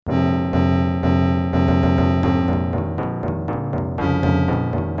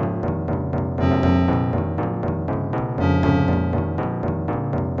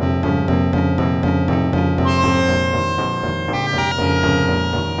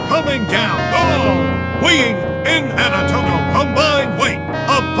coming down, weighing in at a total combined weight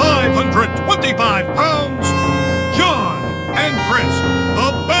of 525 pounds, John and Chris,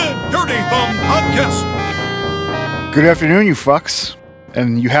 the Bad Dirty Thumb Podcast. Good afternoon, you fucks.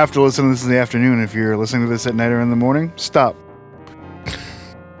 And you have to listen to this in the afternoon. If you're listening to this at night or in the morning, stop.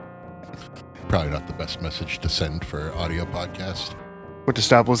 Probably not the best message to send for audio podcast. What, to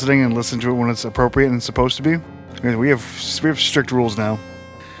stop listening and listen to it when it's appropriate and it's supposed to be? We have strict rules now.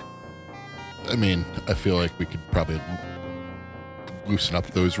 I mean, I feel like we could probably loosen up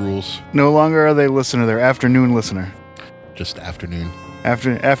those rules. No longer are they listener, they're afternoon listener. Just afternoon.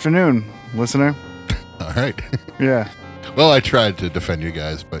 Afternoon listener. All right. Yeah. Well, I tried to defend you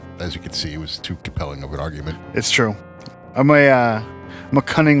guys, but as you can see, it was too compelling of an argument. It's true. I'm a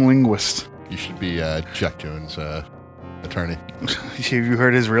cunning linguist. You should be Jack Jones' attorney. Have you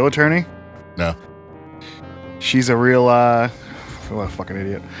heard his real attorney? No. She's a real, what a fucking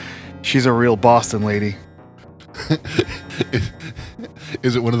idiot. She's a real Boston lady.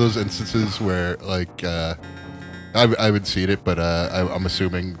 Is it one of those instances where, like, I haven't seen it, but I'm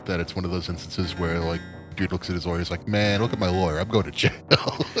assuming that it's one of those instances where, like, dude looks at his lawyer, he's like, man, look at my lawyer, I'm going to jail.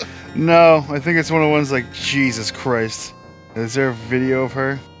 No, I think it's one of the ones like, Jesus Christ. Is there a video of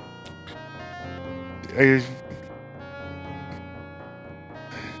her?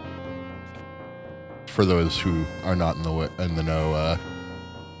 For those who are not in the know,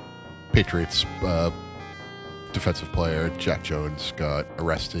 Patriots defensive player Jack Jones got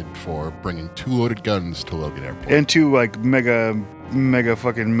arrested for bringing 2 loaded guns to Logan Airport. And 2 like mega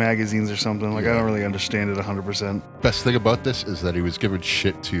fucking magazines or something. Like, yeah. I don't really understand it 100%. Best thing about this is that he was giving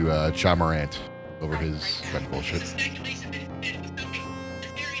shit to John Morant over his gun bullshit.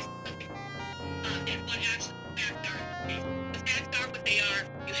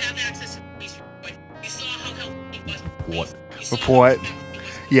 Report.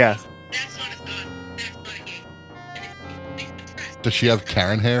 Yeah. Does she have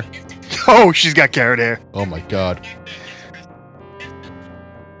Karen hair? Oh, she's got Karen hair. Oh my god.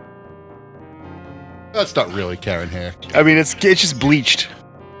 That's not really Karen hair. I mean, it's just bleached.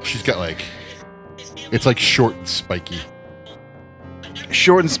 She's got like, it's like short and spiky.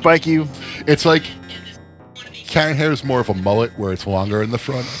 Short and spiky. It's like Karen hair is more of a mullet where it's longer in the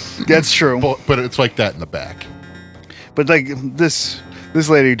front. That's true. But it's like that in the back. But like this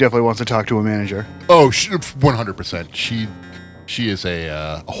lady definitely wants to talk to a manager. Oh, 100%. She is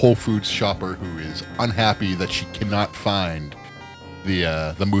a Whole Foods shopper who is unhappy that she cannot find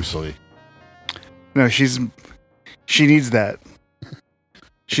the muesli. No, she needs that.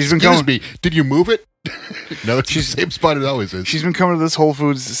 Excuse me, did you move it? No, it's the same spot it always is. She's been coming to this Whole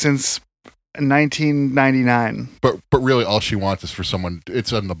Foods since 1999. But really, all she wants is for someone.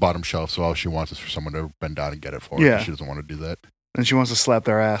 It's on the bottom shelf, so all she wants is for someone to bend down and get it for her. Yeah. She doesn't want to do that. And she wants to slap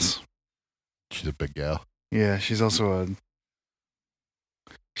their ass. She's a big gal. Yeah, she's also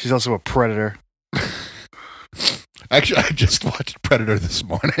a predator. Actually, I just watched Predator this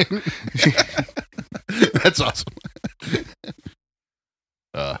morning. That's awesome.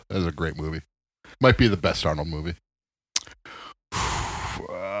 That was a great movie. Might be the best Arnold movie.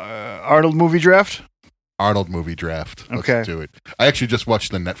 Arnold movie draft? Arnold movie draft. Let's do it. I actually just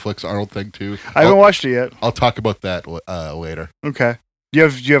watched the Netflix Arnold thing too. I haven't watched it yet. I'll talk about that later. Okay. Do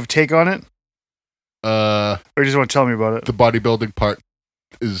you have a take on it? Or you just want to tell me about it? The bodybuilding part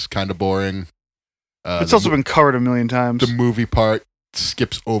is kind of boring. It's also been covered a million times. The movie part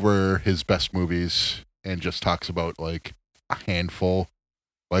skips over his best movies and just talks about like a handful.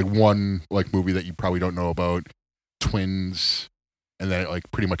 Like one like movie that you probably don't know about, Twins, and then it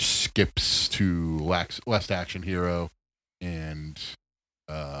like pretty much skips to Last Action Hero and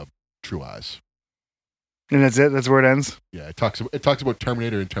True Eyes. And that's it? That's where it ends? Yeah, it talks about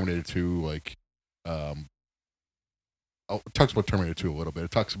Terminator and Terminator 2, like it talks about Terminator 2 a little bit.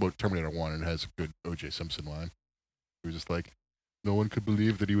 It talks about Terminator 1 and it has a good O.J. Simpson line. He was just like, no one could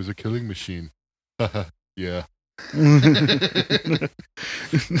believe that he was a killing machine. Yeah.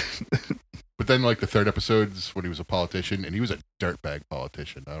 But then, like, the third episode is when he was a politician, and he was a dirtbag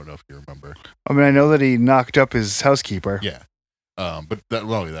politician. I don't know if you remember. I mean, I know that he knocked up his housekeeper. Yeah. But not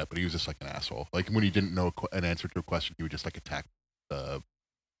only that, but he was just like an asshole. Like, when he didn't know an answer to a question, he would just, like, attack,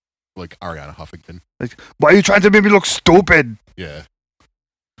 like, Ariana Huffington. Like, why are you trying to make me look stupid? Yeah.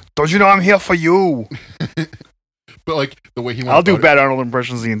 Don't you know I'm here for you? But, like, the way he went I'll do bad Arnold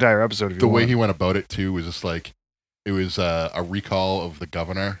impressions the entire episode if you want. The way he went about it, too, was just, like, it was a recall of the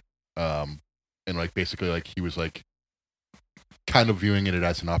governor. And, like, basically, like, he was, like, kind of viewing it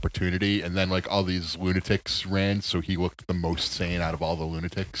as an opportunity, and then like all these lunatics ran, so he looked the most sane out of all the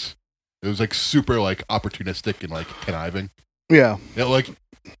lunatics. It was like super like opportunistic and like conniving. Yeah.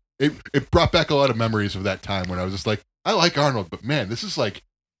 It it brought back a lot of memories of that time when I was just like, I like Arnold, but man, this is like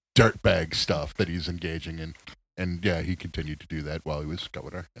dirtbag stuff that he's engaging in. And yeah, he continued to do that while he was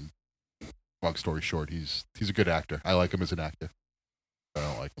governor. And long story short, he's a good actor. I like him as an actor. I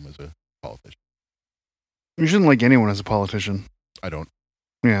don't like him as a politician. You shouldn't like anyone as a politician. I don't.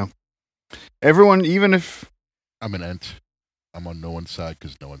 Yeah. Everyone, even if... I'm an ent. I'm on no one's side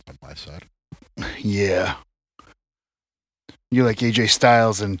because no one's on my side. Yeah. You like AJ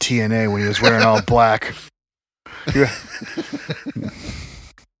Styles in TNA when he was wearing all black.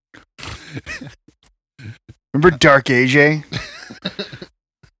 Remember Dark AJ?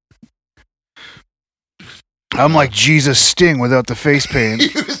 I'm like Jesus Sting without the face paint.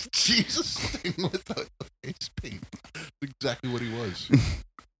 He was Jesus Sting without the face paint. That's exactly what he was.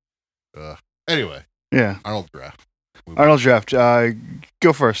 Anyway. Yeah. Arnold draft. Arnold draft.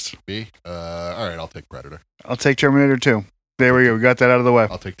 Go first. B. All right, I'll take Predator. I'll take Terminator 2. There we go. We got that out of the way.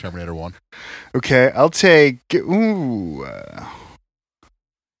 I'll take Terminator 1. Okay, I'll take...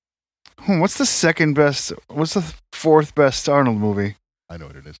 what's the second best... What's the fourth best Arnold movie? I know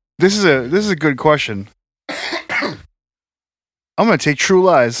what it is. This is a good question. I'm going to take True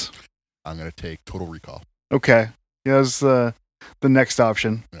Lies. I'm going to take Total Recall. Okay. Yeah, that's the next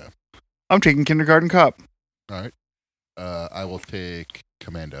option. Yeah. I'm taking Kindergarten Cop. All right. I will take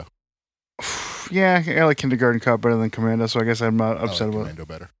Commando. Yeah, I like Kindergarten Cop better than Commando, so I guess I'm not upset about it. Commando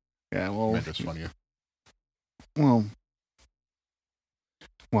better. Yeah, well... Commando's funnier.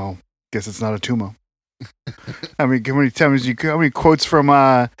 Well, guess it's not a Tuma. How many quotes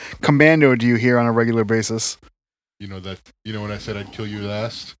from Commando do you hear on a regular basis? You know when I said I'd kill you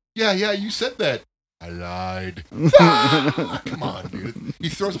last? Yeah, you said that. I lied. Come on, dude. He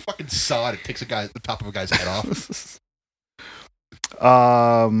throws a fucking sod and takes the top of a guy's head off.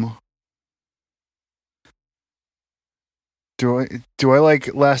 Do I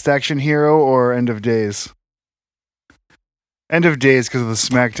like Last Action Hero or End of Days? End of Days because of the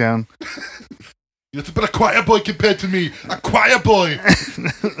SmackDown. You're but a quiet boy compared to me. A quiet boy.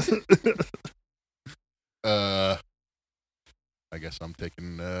 I guess I'm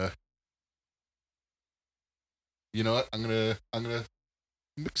taking. You know what? I'm gonna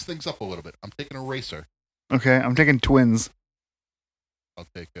mix things up a little bit. I'm taking a racer. Okay, I'm taking Twins. I'll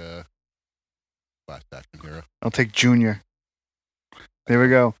take Last Action Hero. I'll take Junior. There we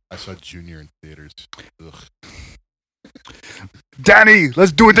go. I saw Junior in theaters. Ugh. Danny,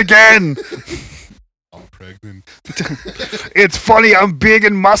 let's do it again. I'm pregnant. It's funny. I'm big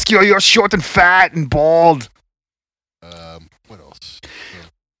and muscular. You're short and fat and bald. What else?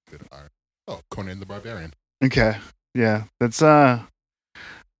 Good art. Oh, Conan the Barbarian. Okay. Yeah, that's I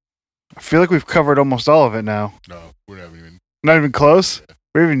feel like we've covered almost all of it now. No, we're not even close. Yeah.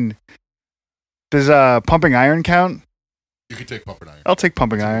 We're even. Does Pumping Iron count? You can take Pumping Iron. I'll take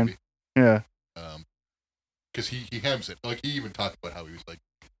Pumping Iron. Movie. Yeah. Because he hams it. Like, he even talked about how he was like,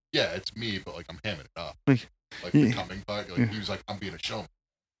 yeah, it's me, but like I'm hamming it up. Like the coming part. Like, he was like, I'm being a showman.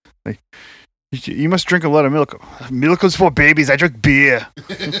 Like, you must drink a lot of milk. Milk is for babies. I drink beer.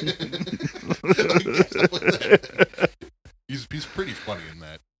 He's pretty funny in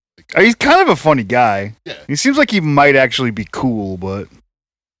that. He's kind of a funny guy. Yeah. He seems like he might actually be cool, but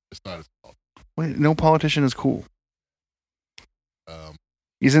it's not as cool. Wait, no politician is cool.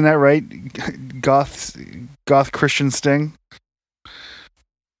 Isn't that right? Goth Christian Sting?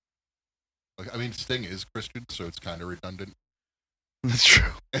 I mean, Sting is Christian, so it's kind of redundant. That's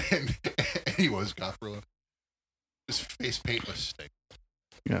true. And he was goth for a while. His face paint was Sting.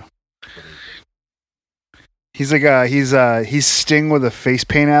 Yeah. He's like he's Sting with a face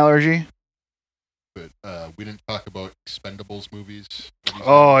paint allergy. But we didn't talk about Expendables movies.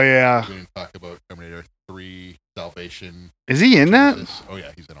 Oh yeah. We didn't talk about Terminator 3, Salvation. Is he in that? Oh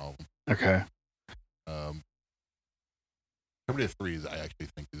yeah, he's in all of them. Okay. Terminator 3 I actually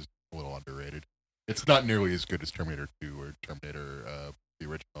think is a little underrated. It's not nearly as good as Terminator 2 or Terminator the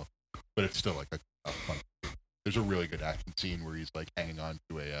original, but it's still like a fun. There's a really good action scene where he's like hanging on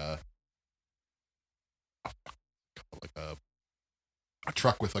to a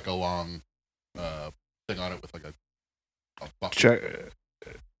truck with like a long thing on it with like a bucket.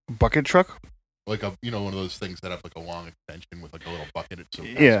 Bucket truck? Like one of those things that have like a long extension with like a little bucket so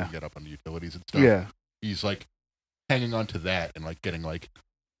guys yeah. can get up on the utilities and stuff. Yeah. He's like hanging on to that and like getting like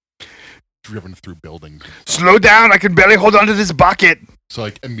driven through buildings. Slow down, I can barely hold on to this bucket. So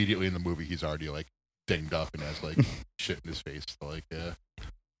like immediately in the movie he's already like dinged up and has like shit in his face to like to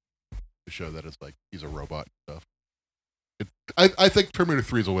show that it's like he's a robot and stuff. I think Terminator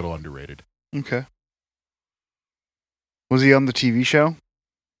 3 is a little underrated. Okay. Was he on the TV show?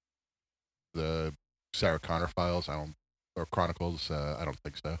 The Sarah Connor Files. I don't or Chronicles. I don't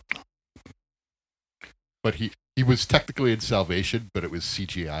think so. But he was technically in Salvation, but it was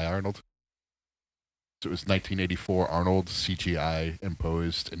CGI Arnold. So it was 1984 Arnold CGI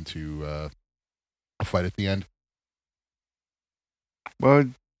imposed into a fight at the end. Well,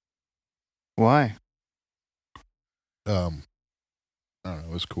 why? I don't know. It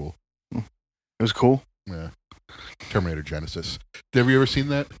was cool. It was cool. Yeah. Terminator Genesis. Have you ever seen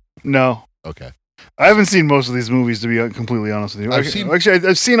that? No. Okay. I haven't seen most of these movies, to be completely honest with you.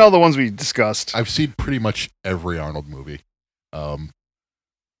 I've seen all the ones we discussed. I've seen pretty much every Arnold movie.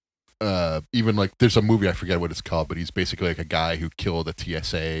 Even like there's a movie, I forget what it's called, but he's basically like a guy who killed a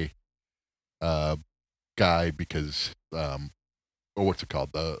TSA guy because or what's it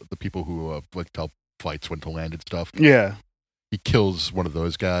called? The people who like tell flights when to land and stuff. Yeah. He kills one of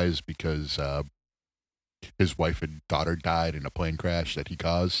those guys because his wife and daughter died in a plane crash that he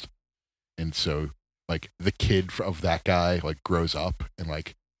caused. And so, like, the kid of that guy, like, grows up and,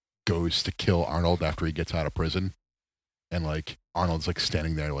 like, goes to kill Arnold after he gets out of prison. And, like, Arnold's, like,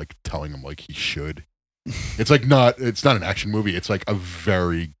 standing there, like, telling him, like, he should. It's not an action movie. It's, like, a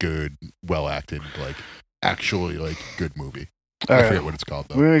very good, well-acted, like, actually, like, good movie. I forget what it's called,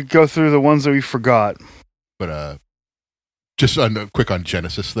 though. We're going to go through the ones that we forgot. But, just quick on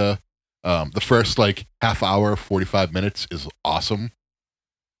Genesis, though. The first, like, half hour, 45 minutes is awesome.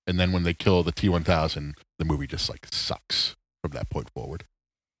 And then when they kill the T-1000, the movie just, like, sucks from that point forward.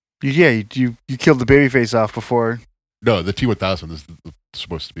 Yeah, you killed the babyface off before. No, the T-1000 is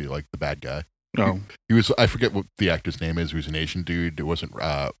supposed to be, like, the bad guy. No. He was, I forget what the actor's name is. He was an Asian dude. It wasn't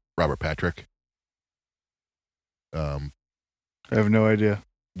Robert Patrick. I have no idea.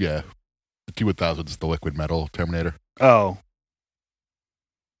 Yeah. The T-1000 is the liquid metal Terminator. Oh.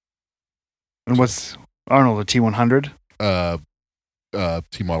 And what's Arnold, a T-100?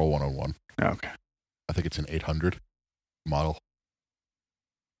 T-Model 101. Okay. I think it's an 800 model.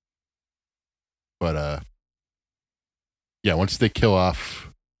 But, yeah, once they kill that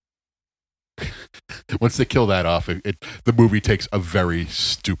off, the movie takes a very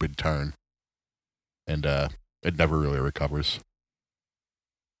stupid turn. And, it never really recovers.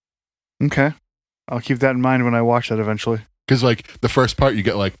 Okay. I'll keep that in mind when I watch that eventually. Because, like, the first part, you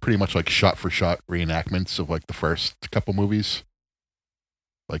get, like, pretty much, like, shot-for-shot reenactments of, like, the first couple movies.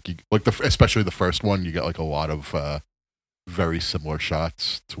 Especially the first one, you get, like, a lot of very similar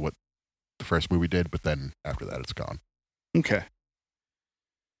shots to what the first movie did, but then after that, it's gone. Okay.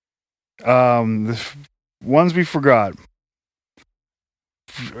 The ones we forgot.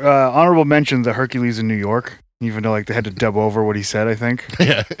 Honorable mention, the Hercules in New York, even though, like, they had to dub over what he said, I think.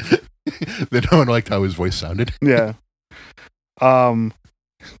 Yeah. Then no one liked how his voice sounded. Yeah.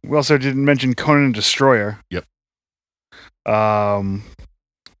 We also didn't mention Conan the Destroyer. Yep.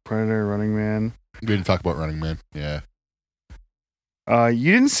 Predator, Running Man. We didn't talk about Running Man. Yeah.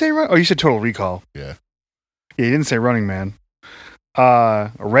 You didn't say you said Total Recall. Yeah. Yeah, you didn't say Running Man.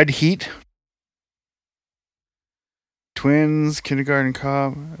 Red Heat. Twins, Kindergarten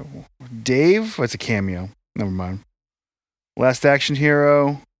Cop. Dave? That's a cameo. Never mind. Last Action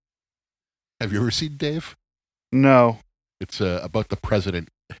Hero. Have you ever seen Dave? No. It's about the president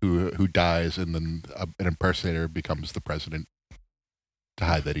who dies, and then an impersonator becomes the president to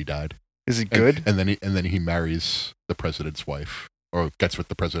hide that he died. Is it good? And then he marries the president's wife, or gets with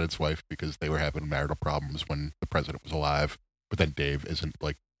the president's wife because they were having marital problems when the president was alive. But then Dave isn't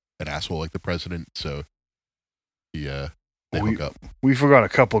like an asshole like the president, so they hook up. We forgot a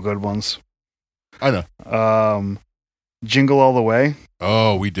couple good ones. I know. Jingle All the Way.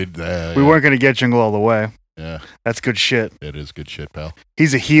 Oh, we did that. We weren't going to get Jingle All the Way. Yeah. That's good shit. It is good shit, pal.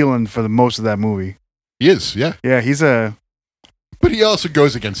 He's a healing for the most of that movie. He is, yeah. Yeah, he's a... But he also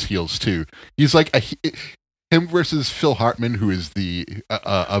goes against heels, too. He's like him versus Phil Hartman, who is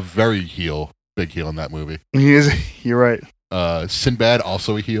a very big heel in that movie. He is. You're right. Sinbad,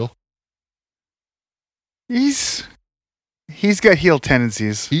 also a heel. He's got heel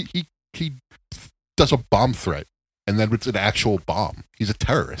tendencies. He does a bomb threat, and then it's an actual bomb. He's a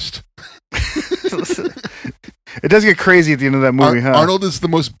terrorist. It does get crazy at the end of that movie, huh? Arnold is the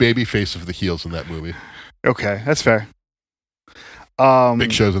most baby face of the heels in that movie. Okay, that's fair.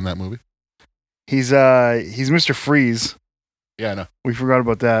 Big Show's in that movie. He's Mr. Freeze. Yeah, I know. We forgot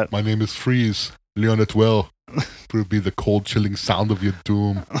about that. My name is Freeze. Learn it well. It will be the cold, chilling sound of your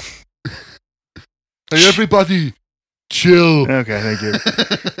doom. Hey, everybody, chill. Okay, thank you.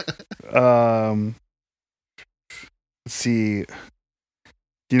 Let's see.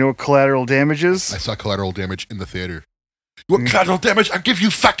 Do you know what Collateral Damage is? I saw Collateral Damage in the theater. You want collateral damage? I'll give you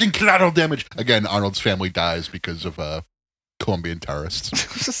fucking collateral damage. Again, Arnold's family dies because of Colombian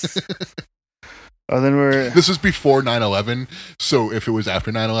terrorists. Oh, then we're This is before 9/11, so if it was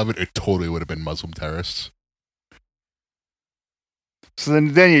after 9/11, it totally would have been Muslim terrorists. so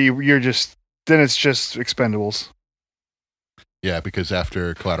then you're just then it's just Expendables. Yeah, because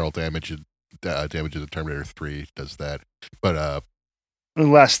after Collateral Damage, Damage of the Terminator 3 does that. But The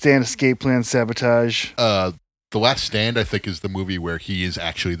Last Stand, Escape Plan, Sabotage. The Last Stand, I think, is the movie where he is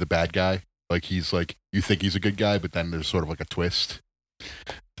actually the bad guy. Like, he's like, you think he's a good guy, but then there's sort of like a twist.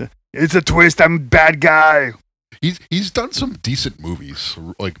 It's a twist. I'm a bad guy. He's done some decent movies,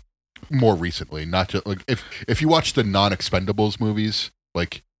 like, more recently. Not just, like, if you watch the non-Expendables movies,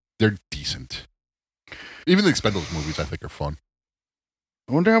 like, they're decent. Even the Expendables movies, I think, are fun.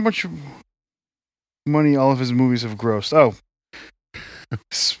 I wonder how much money all of his movies have grossed. Oh.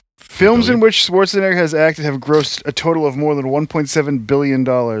 Films in which Schwarzenegger has acted have grossed a total of more than $1.7 billion.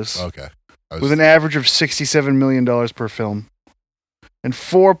 Okay. With an average of $67 million per film. And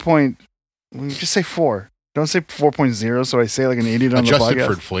just say 4. Don't say 4.0, so I say like an idiot on the podcast. Adjusted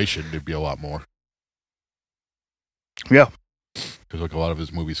for inflation, it'd be a lot more. Yeah. Because like a lot of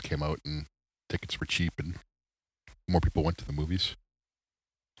his movies came out and tickets were cheap and more people went to the movies.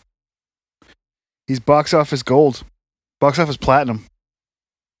 He's box office gold. Box office platinum.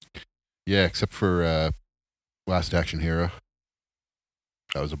 Yeah, except for Last Action Hero.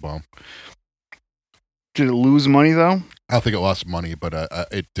 That was a bomb. Did it lose money, though? I don't think it lost money, but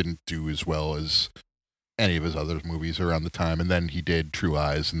it didn't do as well as any of his other movies around the time. And then he did True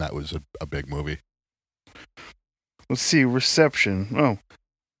Eyes, and that was a big movie. Let's see. Reception. Oh.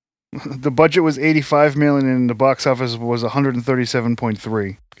 The budget was $85 million, and the box office was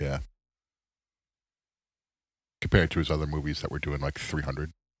 $137.3. Yeah. Compared to his other movies that were doing like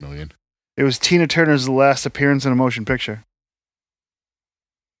 $300 million. It was Tina Turner's last appearance in a motion picture.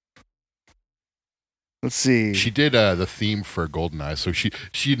 Let's see. She did the theme for GoldenEye, so she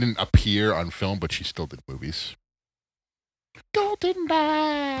didn't appear on film, but she still did movies.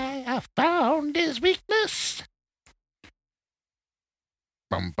 GoldenEye, I found his weakness.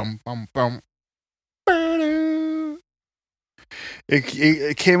 Bum bum bum bum.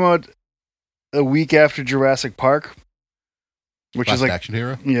 It came out a week after Jurassic Park, which Last is like Action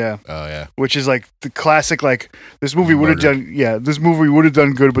Hero. Yeah. Oh yeah. Which is like the classic. Like this movie would have done. Yeah, this movie would have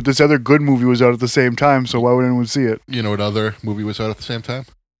done good, but this other good movie was out at the same time. So why would anyone see it? You know what other movie was out at the same time?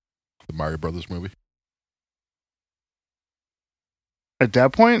 The Mario Brothers movie. At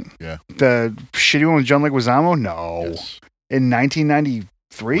that point, Yeah. The shitty one with John Leguizamo. No. Yes. In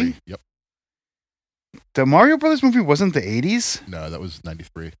 1993. Yep. The Mario Brothers movie wasn't the 80s. No, that was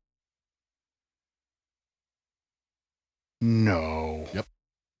 93. No. Yep.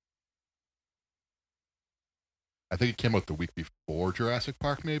 I think it came out the week before Jurassic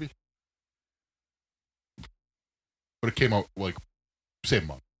Park, maybe. But it came out like same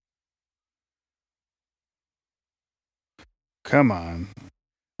month. Come on.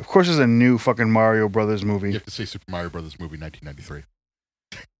 Of course, there's a new fucking Mario Brothers movie. You have to say Super Mario Brothers movie 1993.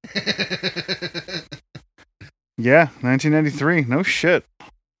 Yeah, 1993. No shit.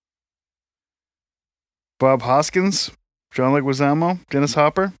 Bob Hoskins, John Leguizamo, Dennis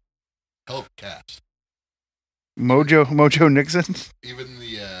Hopper, Hell of a cast. Mojo Nixon. Even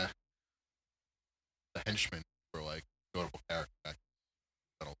the henchmen were like notable characters.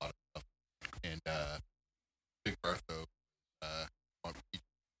 Done a lot of stuff. And Big Bertho on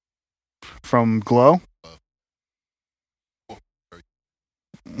From Glow.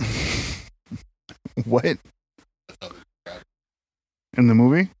 What? That's how they describe it. In the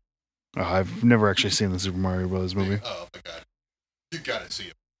movie? Oh, I've never actually seen the Super Mario Brothers movie. Oh my god, you gotta see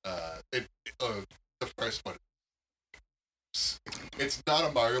it. The first one. It's not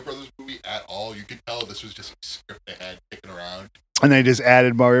a Mario Brothers movie at all. You can tell this was just a script they had kicking around, And they just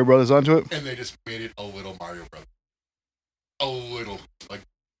added Mario Brothers onto it? and they just made it a little Mario Brothers. A little, like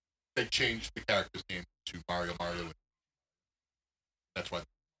they changed the character's name to Mario. That's why.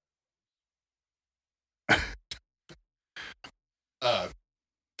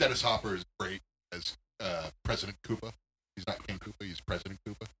 Dennis Hopper is great as President Koopa. He's not King Koopa, he's President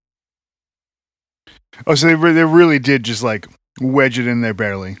Koopa. Oh, so they really did just like wedge it in there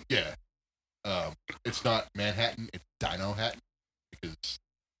barely. Yeah. It's not Manhattan, it's Dino Hatton.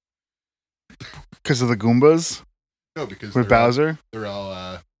 Because of the Goombas? No, because With Bowser? They're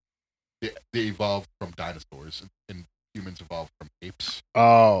all they evolved from dinosaurs and humans evolved from apes.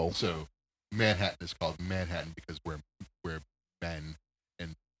 Oh. So Manhattan is called Manhattan because we're men,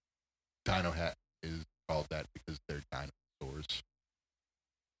 and Dino Hatton is called that because they're dinosaurs.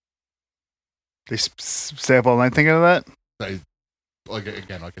 They stay up all night thinking of that? Like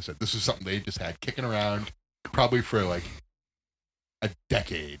I said, this is something they just had kicking around probably for like a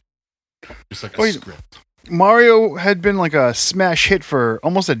decade. Just like a script. Mario had been like a smash hit for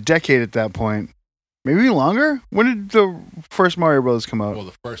almost a decade at that point. Maybe longer? When did the first Mario Bros. Come out? Well,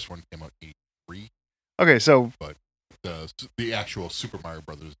 the first one came out in 83. Okay, so... But the actual Super Mario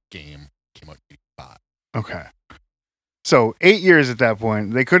Brothers game came out in 85. Okay. So 8 years at that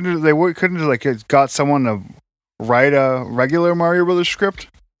point. They couldn't like got someone to write a regular Mario Brothers script?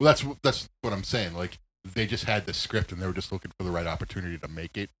 Well, that's what I'm saying. Like, they just had the script and they were just looking for the right opportunity to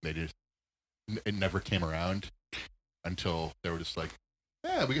make it. It never came around until they were just like,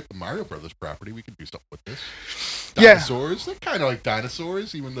 yeah, we get the Mario Brothers property. We can do something with this. Dinosaurs, they're kind of like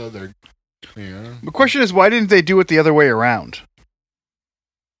dinosaurs, even though they're, you know. The question is, why didn't they do it the other way around?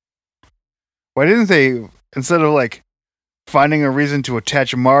 Why didn't they, instead of like finding a reason to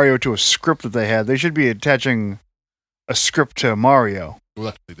attach Mario to a script that they had, they should be attaching a script to Mario. Well,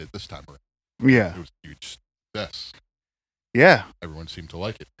 that's what they did this time around. Yeah. It was a huge success. Yeah. Everyone seemed to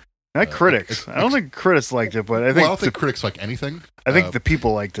like it. Not critics. I don't think critics liked it, but I think... Well, I don't think critics like anything. I think the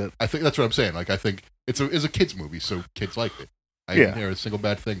people liked it. I think that's what I'm saying. Like, I think it's a kid's movie, so kids liked it. I didn't hear a single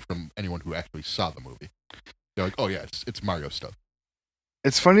bad thing from anyone who actually saw the movie. They're like, oh yeah, it's Mario stuff.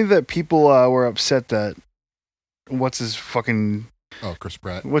 It's funny that people were upset that... What's his fucking... Oh, Chris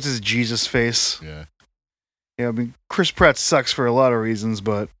Pratt. What's his Jesus face? Yeah. Yeah, I mean, Chris Pratt sucks for a lot of reasons,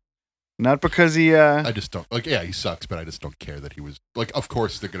 but... Not because he... I just don't... Like, yeah, he sucks, but I just don't care that he was... Like, of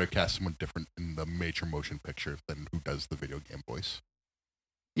course they're going to cast someone different in the major motion picture than who does the video game voice.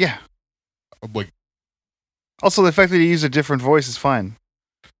 Yeah. Like... Also, the fact that he used a different voice is fine.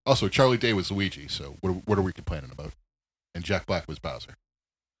 Also, Charlie Day was Luigi, so what are we complaining about? And Jack Black was Bowser.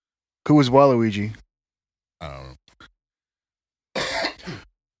 Who was Waluigi? I don't know.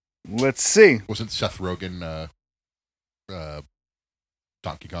 Let's see. Wasn't Seth Rogen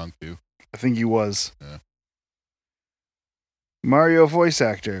Donkey Kong too? I think he was. Yeah. Mario voice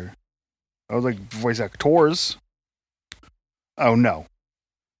actor. I was like voice actors. Oh no.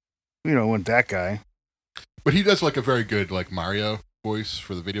 We don't want that guy. But he does like a very good like Mario voice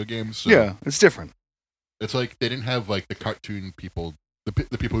for the video games. So yeah, it's different. It's like they didn't have like the cartoon people, the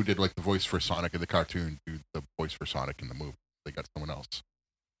people who did like the voice for Sonic in the cartoon do the voice for Sonic in the movie. They got someone else.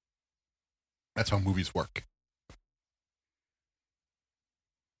 That's how movies work.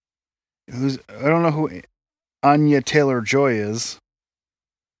 I don't know who Anya Taylor-Joy is.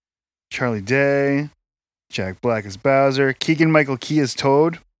 Charlie Day. Jack Black is Bowser. Keegan-Michael Key is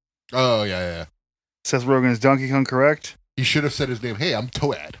Toad. Oh, yeah. Seth Rogen is Donkey Kong, correct? He should have said his name. Hey, I'm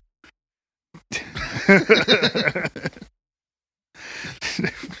Toad.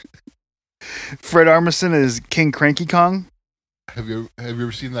 Fred Armisen is King Cranky Kong. Have you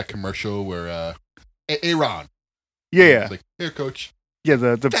ever seen that commercial where Aaron? Yeah. It's like, here, coach. Yeah,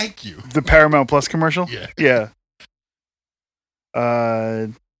 the thank you. The Paramount Plus commercial? Yeah. Yeah.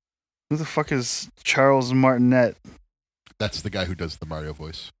 Who the fuck is Charles Martinet? That's the guy who does the Mario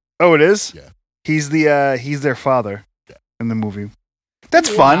voice. Oh, it is? Yeah. He's their father in the movie. That's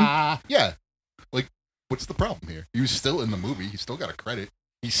fun. Yeah. Like, what's the problem here? He was still in the movie. He still got a credit.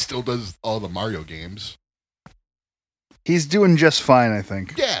 He still does all the Mario games. He's doing just fine, I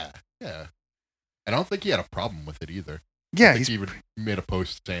think. Yeah. And I don't think he had a problem with it either. Yeah, he even made a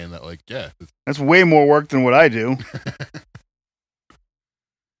post saying that, like, yeah. That's way more work than what I do.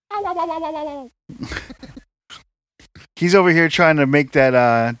 He's over here trying to make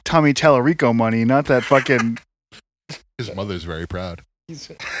that Tommy Tallarico money, not that fucking... His mother's very proud.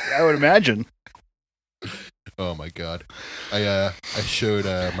 I would imagine. Oh, my God. I showed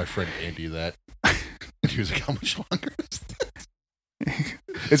my friend Andy that. And he was like, how much longer is this?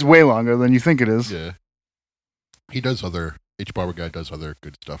 It's way longer than you think it is. Yeah. H. Barber Guy does other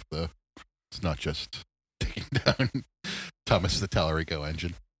good stuff, though. It's not just taking down Thomas the Tallarico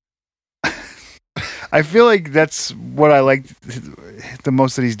engine. I feel like that's what I liked the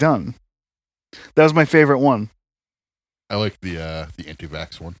most that he's done. That was my favorite one. I like the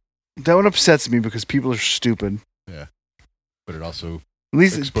anti-vax one. That one upsets me because people are stupid. Yeah. But it also at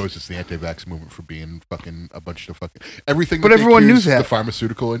least exposes the anti-vax movement for being fucking a bunch of fucking... Everything but that everyone knew that. The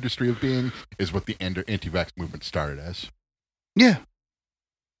pharmaceutical industry of being is what the anti-vax movement started as. Yeah.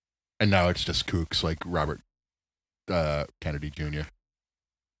 And now it's just kooks like Robert Kennedy Jr.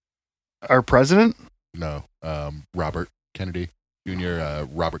 Our president? No. Robert Kennedy Jr.,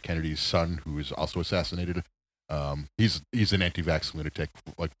 Robert Kennedy's son, who was also assassinated. He's an anti-vax lunatic,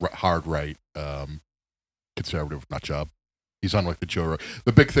 like hard right, conservative nut job. He's on like the Joe Rogan.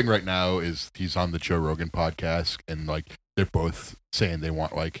 The big thing right now is he's on the Joe Rogan podcast, and like they're both saying they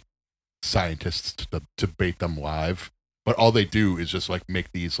want like scientists to debate them live, but all they do is just like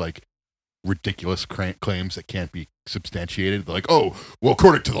make these like ridiculous claims that can't be substantiated. They're like, oh, well,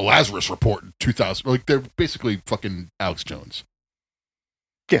 according to the Lazarus report in 2000, like they're basically fucking Alex Jones.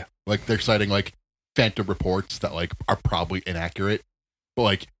 Yeah. Like they're citing like phantom reports that like are probably inaccurate. But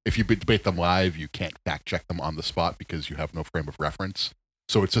like if you debate them live, you can't fact check them on the spot because you have no frame of reference.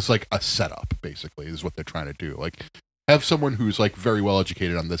 So it's just like a setup, basically, is what they're trying to do. Like have someone who's like very well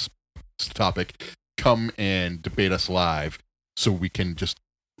educated on this topic come and debate us live so we can just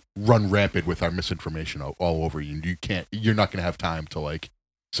run rampant with our misinformation all over you. You're not going to have time to like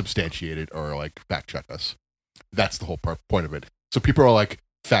substantiate it or like fact check us. That's the whole point of it. So people are like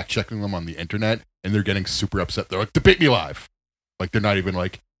fact checking them on the internet and they're getting super upset. They're like, debate me live. Like they're not even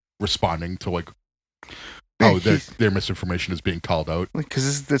like responding to like, oh, their misinformation is being called out.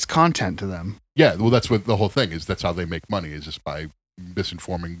 Because it's content to them. Yeah, well, that's what the whole thing is. That's how they make money, is just by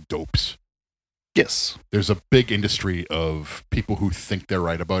misinforming dopes. Yes. There's a big industry of people who think they're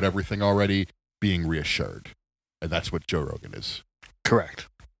right about everything already being reassured. And that's what Joe Rogan is. Correct.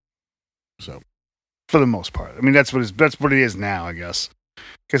 So, for the most part. I mean, that's what it is now, I guess. I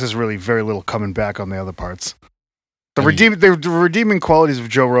guess there's really very little coming back on the other parts. The redeeming qualities of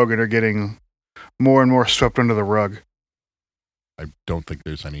Joe Rogan are getting more and more swept under the rug. I don't think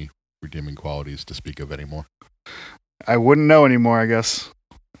there's any redeeming qualities to speak of anymore. I wouldn't know anymore, I guess.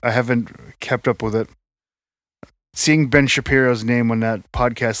 I haven't kept up with it. Seeing Ben Shapiro's name on that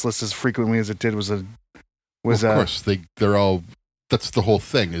podcast list as frequently as it did was of course, they're all. That's the whole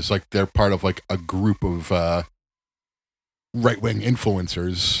thing. Is like they're part of like a group of right-wing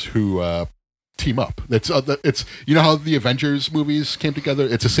influencers who team up. It's you know how the Avengers movies came together.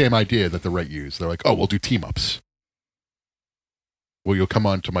 It's the same idea that the right use. They're like, oh, we'll do team ups. Well, you'll come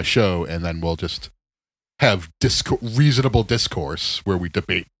on to my show, and then we'll just have reasonable discourse where we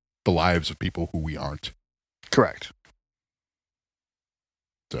debate the lives of people who we aren't. Correct.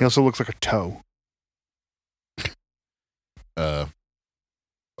 So. He also looks like a toe.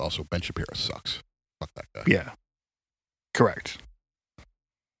 Also, Ben Shapiro sucks. Fuck that guy. Yeah. Correct.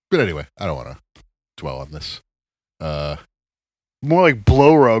 But anyway, I don't want to dwell on this. More like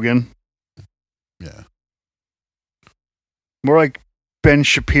Blow Rogan. Yeah. More like Ben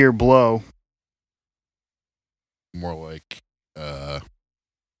Shapiro Blow. More like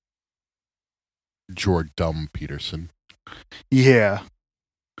Jordan Peterson. Yeah.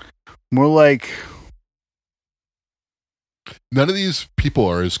 More like... None of these people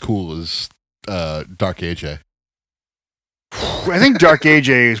are as cool as Dark AJ. I think Dark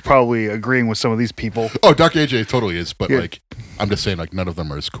AJ is probably agreeing with some of these people. Oh, Dark AJ totally is, but like, I'm just saying, like, none of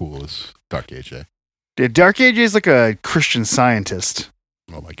them are as cool as Dark AJ. Yeah, Dark AJ is like a Christian Scientist.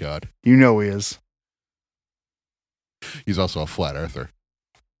 Oh my god. You know he is. He's also a flat earther.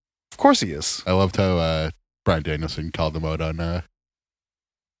 Of course he is. I loved how Bryan Danielson called him out on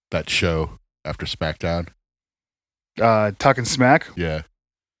that show after SmackDown. Talking smack? Yeah.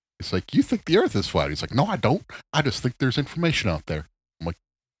 It's like, you think the earth is flat? He's like, no, I don't. I just think there's information out there. I'm like,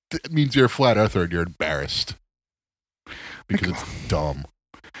 that means you're a flat earther and you're embarrassed. Because it's dumb.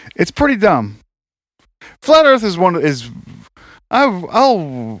 It's pretty dumb. Flat earth is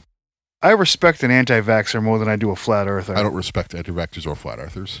I respect an anti-vaxxer more than I do a flat earther. I don't respect anti-vaxxers or flat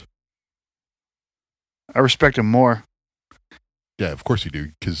earthers. I respect them more. Yeah, of course you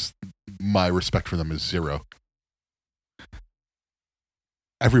do, because my respect for them is zero.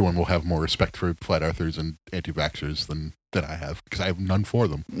 Everyone will have more respect for flat earthers and anti-vaxxers than I have, because I have none for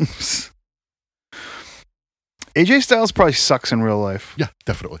them. AJ Styles probably sucks in real life. Yeah,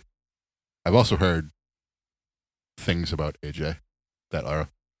 definitely. I've also heard things about AJ that are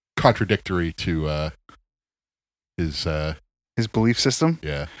contradictory to his belief system.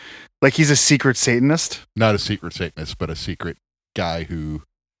 Yeah. Like he's a secret Satanist? Not a secret Satanist, but a secret guy who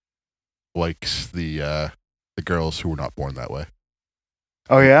likes the girls who were not born that way.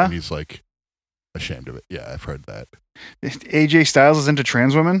 Oh, yeah? And he's like ashamed of it. Yeah, I've heard that. AJ Styles is into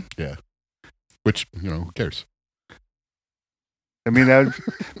trans women? Yeah. Which, who cares? I mean,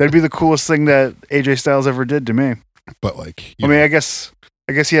 that'd be the coolest thing that AJ Styles ever did to me. But like, I guess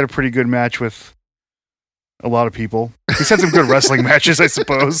he had a pretty good match with a lot of people. He's had some good wrestling matches, I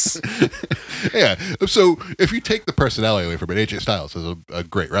suppose. Yeah. So if you take the personality away from it, AJ Styles is a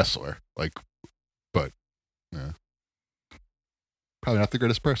great wrestler. Like, but yeah, probably not the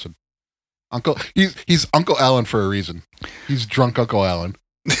greatest person. He's Uncle Alan for a reason. He's drunk Uncle Alan.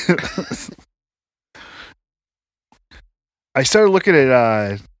 I started looking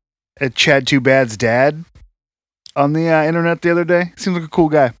at Chad Too Bad's dad on the internet the other day. Seems like a cool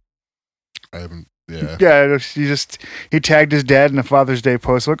guy. I haven't. Yeah. Yeah. He tagged his dad in a Father's Day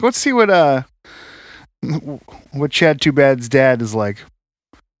post. Like, let's see what Chad Too Bad's dad is like.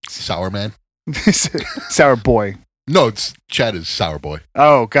 Sour Man. Sour Boy. No, it's Chad is Sour Boy.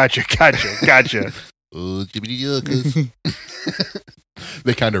 Oh, gotcha. Oh, jibbity yuckas.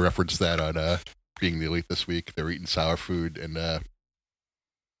 They kind of referenced that on Being the Elite this week. They were eating sour food, and I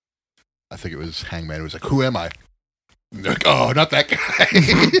think it was Hangman who was like, "Who am I?" Like, oh, not that guy.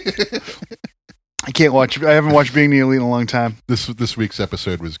 I can't watch. I haven't watched Being the Elite in a long time. This week's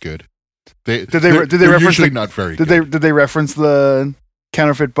episode was good. Did they reference usually not very good. Did they reference the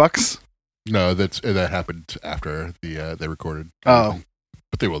counterfeit bucks? No, that happened after they recorded. Oh,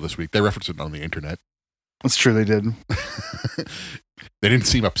 but they will this week. They referenced it on the internet. That's true. They did. They didn't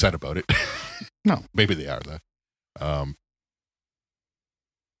seem upset about it. No, maybe they are though.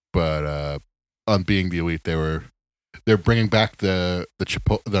 But on Being the Elite, they're bringing back the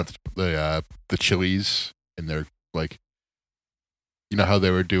Chili's, and they're like, you know how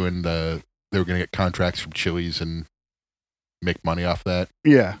they were doing they were going to get contracts from Chili's and make money off that.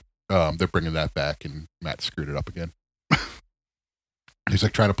 Yeah. They're bringing that back, and Matt screwed it up again. He's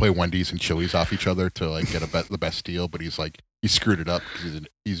like trying to play Wendy's and Chili's off each other to like get the best deal, but he screwed it up because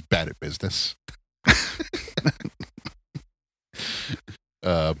he's bad at business.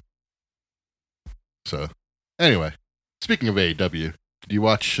 So anyway, speaking of AEW, did you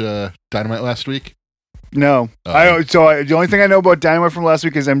watch Dynamite last week? No. The only thing I know about Dynamite from last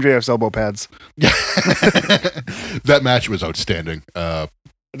week is MJF's elbow pads. That match was outstanding.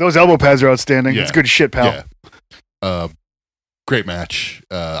 Those elbow pads are outstanding. Yeah. It's good shit, pal. Yeah. Great match.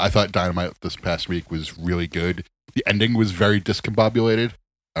 I thought Dynamite this past week was really good. The ending was very discombobulated.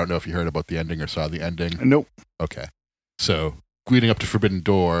 I don't know if you heard about the ending or saw the ending. Nope. Okay. So leading up to Forbidden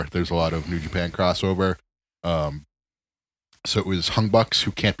Door, there's a lot of New Japan crossover. So it was Hung Bucks,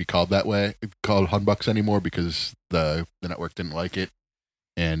 who can't be called that way, called Hung Bucks anymore because the network didn't like it,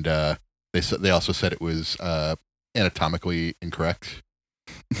 and they also said it was anatomically incorrect.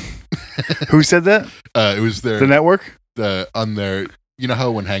 Who said that? It was the network. On their, you know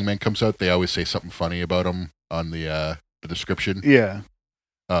how when Hangman comes out, they always say something funny about him on the description. Yeah.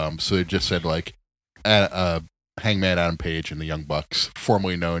 So they just said like, Hangman Adam Page and the Young Bucks,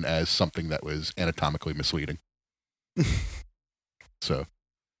 formerly known as something that was anatomically misleading. So,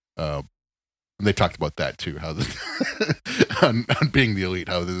 and they talked about that too, how on Being the Elite,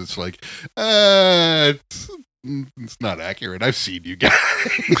 how it's like, it's not accurate. I've seen you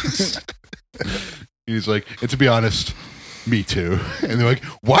guys. He's like, and to be honest, me too. And they're like,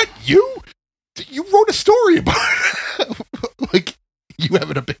 what? You wrote a story about it. Like, you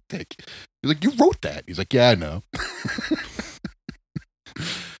having a big dick. He's like, you wrote that. He's like, yeah, I know.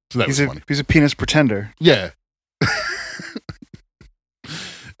 So that was funny. He's a penis pretender. Yeah.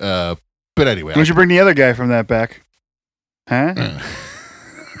 But anyway. Why don't you bring the other guy from that back? Huh? I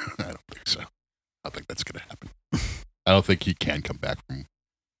don't think so. I don't think that's going to happen. I don't think he can come back from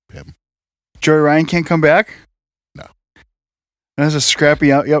him. Joey Ryan can't come back? No. As a scrappy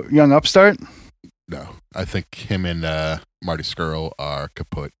young upstart? No. I think him and Marty Scurll are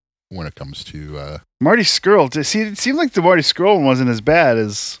kaput when it comes to... Marty Scurll. See, it seemed like the Marty Scurll one wasn't as bad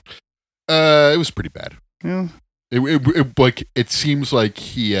as... It was pretty bad. Yeah. It seems like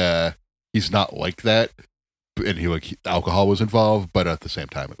he's not like that, and alcohol was involved, but at the same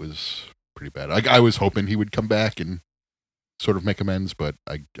time, it was pretty bad. I was hoping he would come back and sort of make amends, but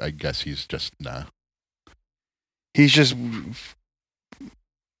I guess he's just nah. He's just...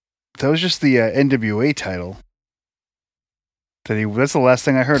 That was just the NWA title. That's the last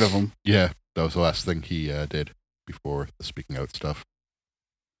thing I heard of him. Yeah, that was the last thing he did before the Speaking Out stuff.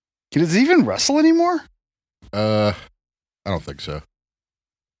 Does he even wrestle anymore? I don't think so.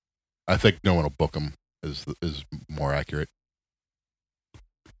 I think no one will book him is more accurate.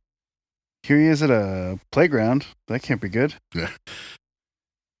 Here he is at a playground. That can't be good. Yeah.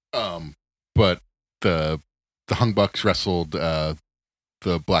 But the Hung Bucks wrestled the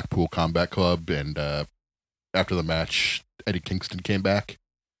Blackpool Combat Club, and after the match, Eddie Kingston came back.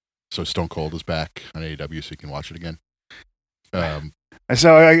 So Stone Cold is back on AEW, so you can watch it again. I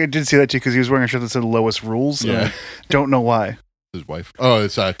did see that too because he was wearing a shirt that said "Lowest Rules." Yeah. Don't know why. His wife. Oh,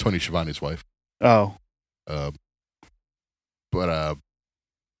 it's Tony Schiavone's wife. Oh. But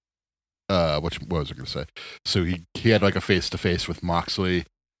what was I going to say? So he had like a face-to-face with Moxley,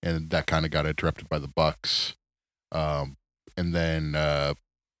 and that kind of got interrupted by the Bucks. And then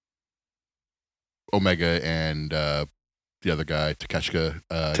Omega and the other guy, Takeshita.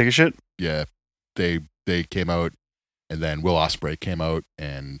 Take a shit? Yeah. They came out, and then Will Ospreay came out,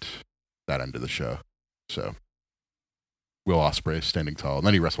 and that ended the show. So Will Ospreay standing tall, and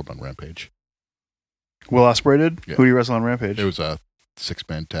then he wrestled on Rampage. Will Ospreay did? Yeah. Who did he wrestle on Rampage? It was a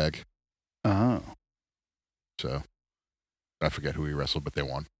 6-man tag. Oh. So I forget who he wrestled, but they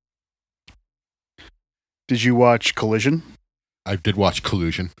won. Did you watch Collision? I did watch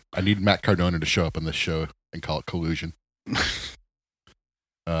Collusion. I need Matt Cardona to show up on this show and call it Collusion.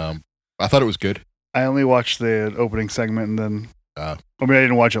 I thought it was good. I only watched the opening segment and then. I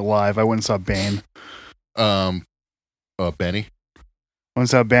didn't watch it live. I went and saw Bane. Benny. Went and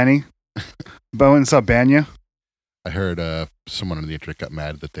saw Benny. But I went and saw Banya. I heard someone on the internet got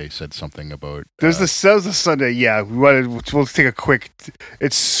mad that they said something about. That was the Sunday. Yeah, we'll take a quick.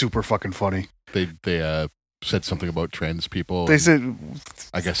 It's super fucking funny. They said something about trans people. They said.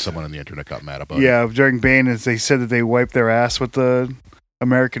 I guess someone on the internet got mad about it. Yeah, during Bane, they said that they wiped their ass with the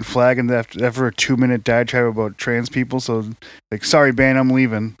American flag, and after a 2-minute diatribe about trans people. So, like, sorry, Bane, I'm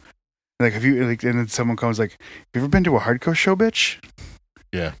leaving. Like, have you? Like, and then someone comes like, "Have you ever been to a hardcore show, bitch?"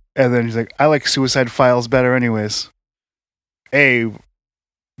 Yeah. And then he's like, "I like Suicide Files better, anyways." A,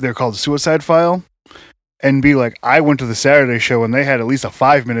 they're called Suicide File, and B, like, I went to the Saturday show and they had at least a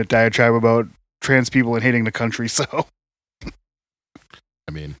 5-minute diatribe about trans people and hating the country. So,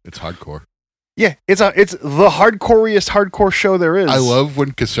 I mean, it's hardcore. Yeah, it's the hardcoreiest hardcore show there is. I love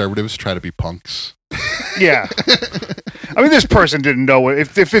when conservatives try to be punks. Yeah. I mean, this person didn't know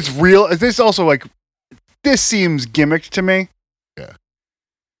it. If it's real, this also, like, this seems gimmicked to me. Yeah.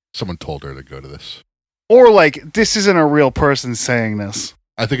 Someone told her to go to this. Or, like, this isn't a real person saying this.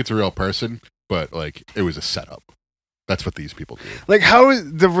 I think it's a real person, but, like, it was a setup. That's what these people do. Like, how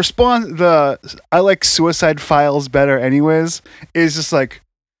is the response, I like Suicide Files better anyways, is just like,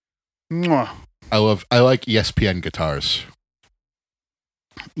 mwah. I like ESPN guitars.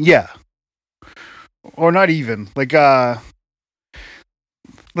 Yeah. Or not even. Like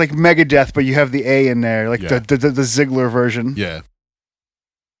Megadeth, but you have the A in there. Like, the Ziggler version. Yeah.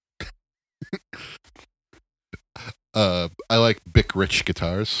 I like Bick Rich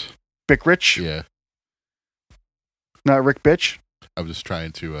guitars. Bick Rich? Yeah. Not Rick Bitch? I was just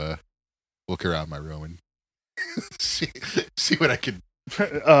trying to look around my room and see what I could.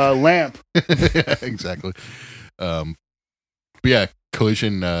 Lamp. Yeah, exactly. But yeah,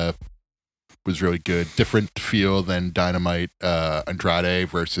 Collision was really good. Different feel than Dynamite Andrade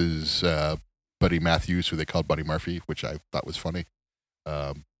versus Buddy Matthews, who they called Buddy Murphy, which I thought was funny.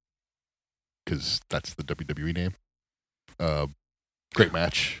 Because that's the WWE name. Great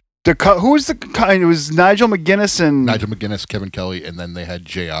match. Who was the kind? It was Nigel McGuinness, Kevin Kelly, and then they had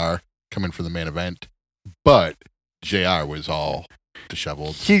JR come in for the main event. But JR was all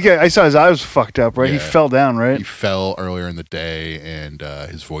disheveled. I saw his eyes fucked up, right? Yeah. He fell down, right? He fell earlier in the day, and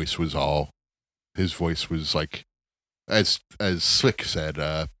his voice was like, as Slick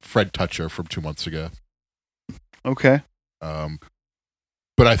said, Fred Toucher from 2 months ago. Okay.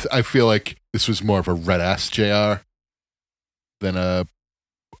 But I feel like this was more of a red ass JR than a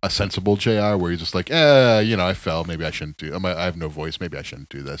sensible JR, where he's just like, I fell. Maybe I shouldn't do. I have no voice. Maybe I shouldn't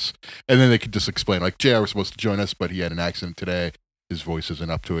do this. And then they could just explain, like, JR was supposed to join us, but he had an accident today. His voice isn't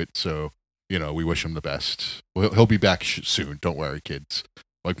up to it, so we wish him the best. He'll be back soon. Don't worry, kids.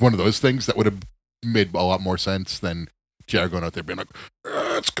 Like, one of those things that would have made a lot more sense than JR going out there being like,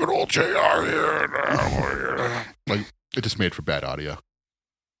 it's good old JR here now. Like, it just made for bad audio.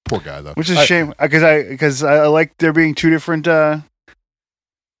 Poor guy, though. Which is a shame, because I like there being two different.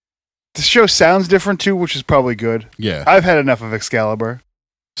 The show sounds different too, which is probably good. Yeah, I've had enough of Excalibur.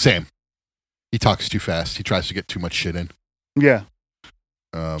 Same. He talks too fast. He tries to get too much shit in. Yeah.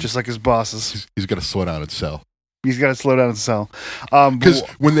 Just like his bosses. He's got to slow down and sell. He's got to slow down and sell.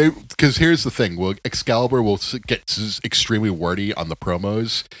 Because here's the thing. Well, Excalibur will get extremely wordy on the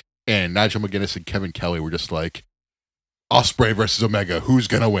promos, and Nigel McGuinness and Kevin Kelly were just like, Ospreay versus Omega, who's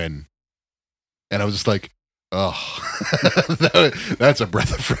gonna win? And I was just like, oh, that's a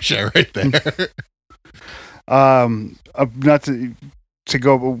breath of fresh air right there. Not to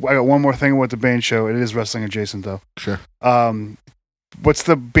go. I got one more thing about the Bane show. It is wrestling adjacent, though. Sure. What's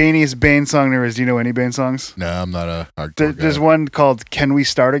the Baniest Bane song there is? Do you know any Bane songs? No, I'm not a hardcore guy. There's one called "Can We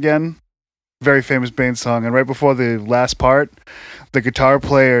Start Again." Very famous Bane song, and right before the last part, the guitar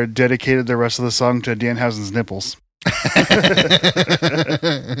player dedicated the rest of the song to Danhausen's nipples.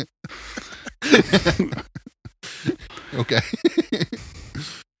 Okay.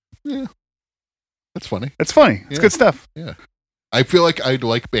 Yeah. That's funny. It's funny. It's good stuff. Yeah. I feel like I'd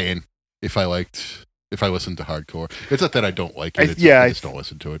like Bane if I listened to hardcore. It's not that I don't like it. I just don't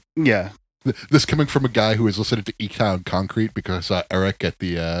listen to it. Yeah. This coming from a guy who was listening to E-Town Concrete because I saw Eric at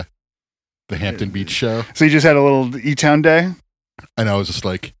the Hampton Beach show. So you just had a little E-Town day? And I was just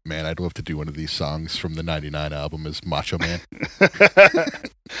like, man, I'd love to do one of these songs from the 99 album as Macho Man.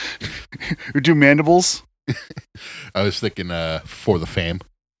 We do Mandibles? I was thinking For the Fame.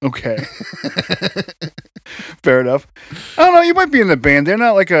 Okay. Fair enough. I don't know, you might be in the band. They're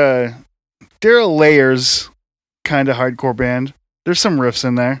not like a... they're a Layers kind of hardcore band. There's some riffs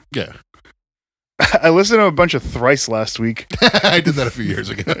in there. Yeah. I listened to a bunch of Thrice last week. I did that a few years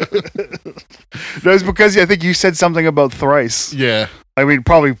ago. That was because I think you said something about Thrice. Yeah. I mean,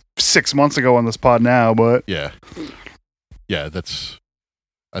 probably 6 months ago on this pod now, but... Yeah. Yeah,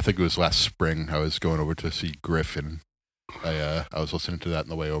 I think it was last spring. I was going over to see Griff, and I was listening to that on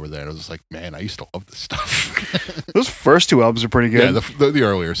the way over there, and I was just like, man, I used to love this stuff. Those first two albums are pretty good. Yeah, the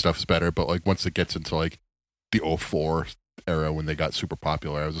earlier stuff is better, but like once it gets into like the 04 era when they got super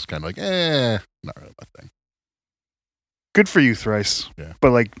popular, I was just kind of like, not really my thing. Good for you, Thrice. Yeah.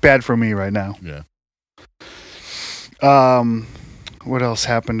 But like bad for me right now. Yeah. What else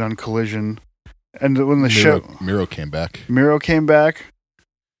happened on Collision? And when the Miro came back. Miro came back.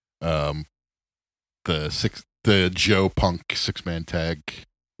 The Joe Punk 6-man tag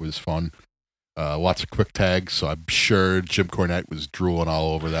was fun. Lots of quick tags, so I'm sure Jim Cornette was drooling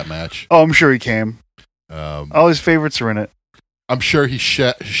all over that match. Oh, I'm sure he came. All his favorites are in it. I'm sure he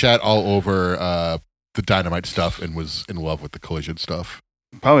shat all over the Dynamite stuff and was in love with the Collision stuff.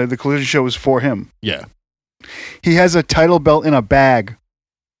 Probably the Collision show was for him. Yeah. He has a title belt in a bag.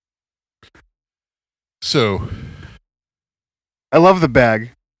 So I love the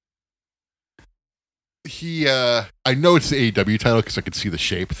bag. I know it's the AEW title because I can see the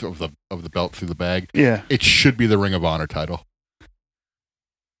shape of the belt through the bag. Yeah. It should be the Ring of Honor title.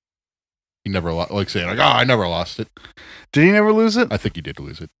 He never saying like, I never lost it. Did he never lose it? I think he did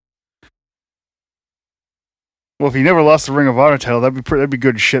lose it. Well, if he never lost the Ring of Honor title, that'd be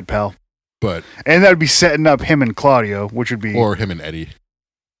good shit, pal. And that'd be setting up him and Claudio, which would be... Or him and Eddie.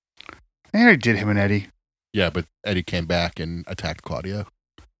 I already did him and Eddie. Yeah, but Eddie came back and attacked Claudio.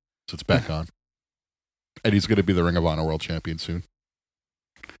 So it's back on. Eddie's going to be the Ring of Honor World Champion soon.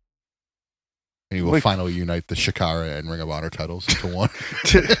 And he will finally unite the Shikara and Ring of Honor titles into one.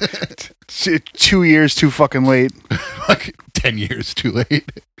 2 years too fucking late. Like 10 years too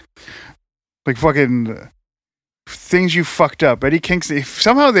late. Like fucking... things you fucked up. Eddie Kingston...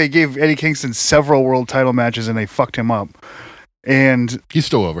 Somehow they gave Eddie Kingston several world title matches and they fucked him up. And... He's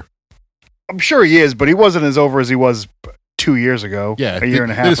still over. I'm sure he is, but he wasn't as over as he was 2 years ago. Yeah. A year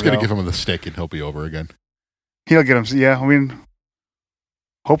and a half ago. They're just going to give him the stick and he'll be over again. He'll get him... Yeah, I mean...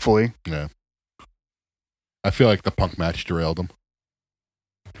 Hopefully. Yeah. I feel like the Punk match derailed him.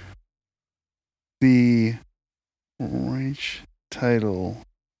 The... Reach title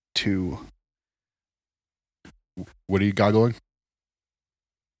 2... What are you goggling?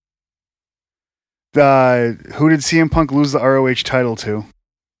 Who did CM Punk lose the ROH title to?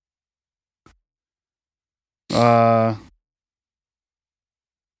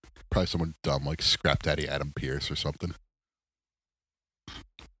 Probably someone dumb like Scrap Daddy Adam Pearce or something.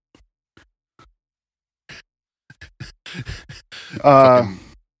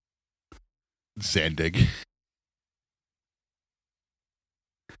 Zandig.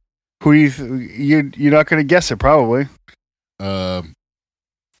 Who you're not going to guess it probably.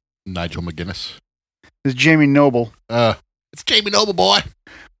 Nigel McGuinness. It's Jamie Noble. It's Jamie Noble, boy.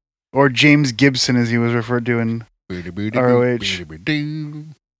 Or James Gibson, as he was referred to in ROH.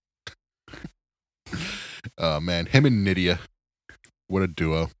 Oh man, him and Nydia. What a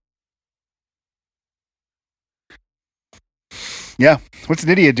duo. Yeah. What's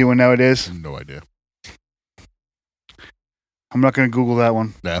Nydia doing nowadays? No idea. I'm not going to Google that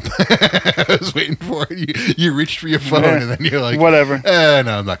one. Nah. I was waiting for it. You reached for your phone and then you're like... Whatever.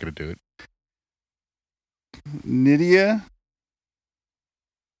 No, I'm not going to do it. Nydia?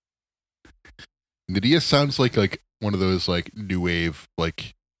 Nydia sounds like one of those like new wave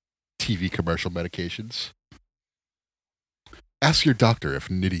like TV commercial medications. Ask your doctor if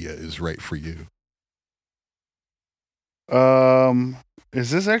Nydia is right for you.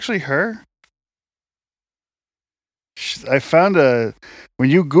 Is this actually her? I found when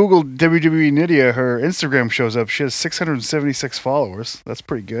you Google WWE Nydia, her Instagram shows up. She has 676 followers. That's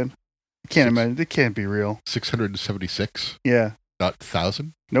pretty good. I can't imagine. It can't be real. 676? Yeah. Not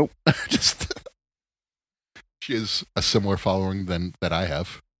 1,000? Nope. Just she has a similar following that I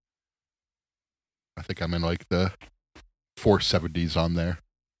have. I think I'm in like the 470s on there.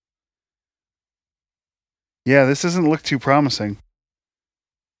 Yeah, this doesn't look too promising.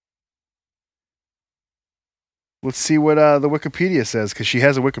 Let's see what the Wikipedia says, because she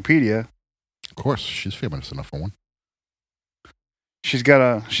has a Wikipedia. Of course, she's famous enough for one. She's got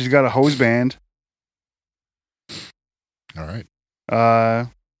a hose band. All right.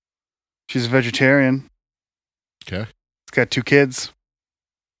 She's a vegetarian. Okay. She's got 2 kids.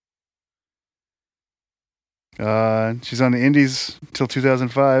 She's on the Indies till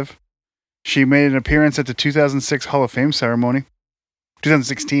 2005. She made an appearance at the 2006 Hall of Fame ceremony.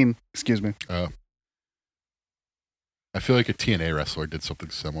 2016. Excuse me. I feel like a TNA wrestler did something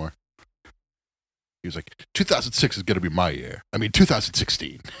similar. He was like, 2006 is going to be my year. I mean,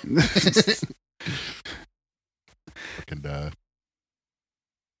 2016. And I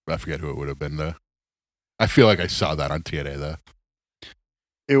forget who it would have been, though. I feel like I saw that on TNA, though.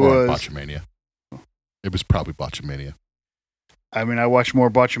 It Or was Botchamania. It was probably Botchamania. I mean, I watch more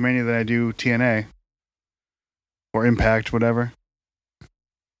Botchamania than I do TNA. Or Impact, whatever.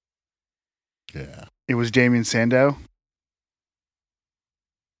 Yeah. It was Damien Sandow.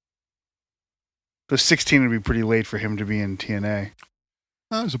 The 16 would be pretty late for him to be in TNA.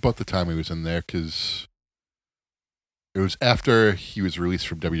 That was about the time he was in there, because it was after he was released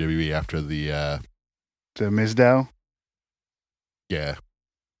from WWE after the Mizdow? Yeah.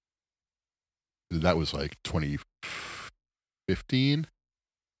 That was like 2015.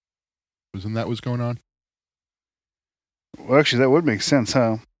 Was when that was going on? Well, actually, that would make sense,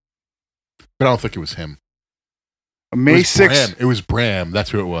 huh? But I don't think it was him. May 6th. It was Bram.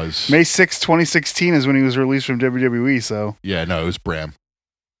 That's who it was. May 6th, 2016 is when he was released from WWE, so. Yeah, no, it was Bram.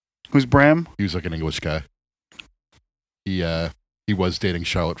 Who's Bram? He was like an English guy. He was dating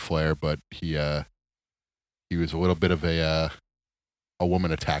Charlotte Flair, but he was a little bit of a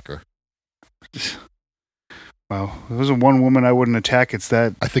woman attacker. Wow. If there's a one woman I wouldn't attack, it's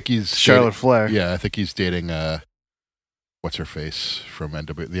that I think he's Charlotte Flair. Yeah, I think he's dating what's her face from the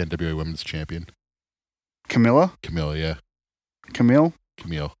NWA Women's Champion? Camilla? Camille, yeah. Camille?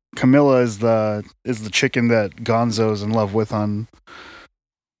 Camille. Camilla is the chicken that Gonzo's in love with on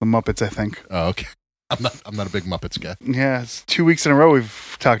the Muppets, I think. Oh, okay. I'm not a big Muppets guy. Yeah, it's 2 weeks in a row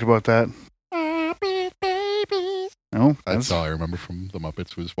we've talked about that. Muppet Babies. Oh, That's all I remember from the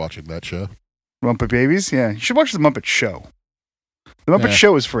Muppets was watching that show. Muppet Babies? Yeah, you should watch the Muppet Show. The Muppet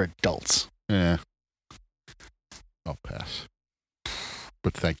Show is for adults. Yeah. I'll pass.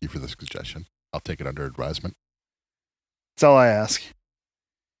 But thank you for the suggestion. I'll take it under advisement. That's all I ask.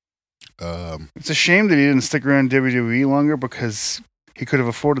 It's a shame that he didn't stick around WWE longer because he could have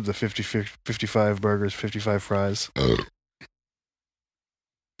afforded the 55 burgers, 55 fries,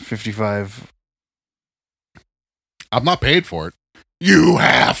 55. I'm not paid for it. You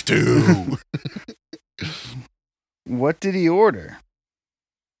have to. What did he order?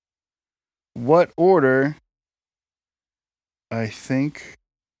 What order? I think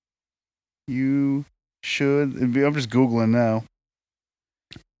you should. I'm just Googling now.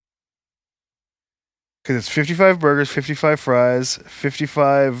 Because it's 55 burgers, 55 fries,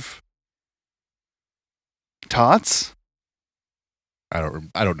 55 tots? I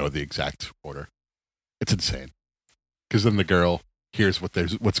don't know the exact order. It's insane. Because then the girl hears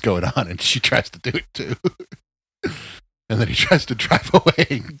what's going on and she tries to do it too. And then he tries to drive away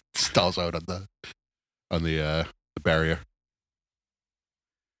and stalls out on the barrier.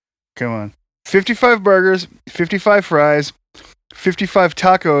 Come on. 55 burgers, 55 fries, 55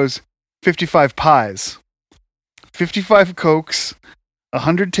 tacos, 55 pies, 55 Cokes,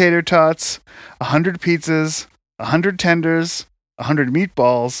 100 tater tots, 100 pizzas, 100 tenders, 100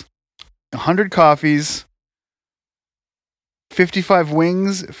 meatballs, 100 coffees, 55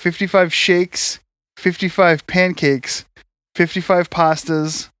 wings, 55 shakes, 55 pancakes, 55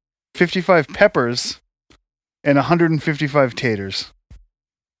 pastas, 55 peppers, and 155 taters.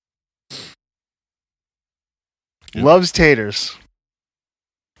 Yep. Loves taters.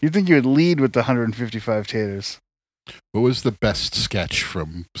 You'd think you would lead with the 155 taters. What was the best sketch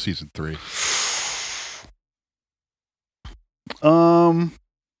from season 3? I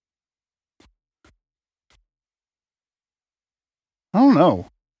don't know.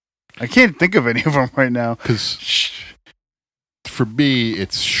 I can't think of any of them right now. Because for me,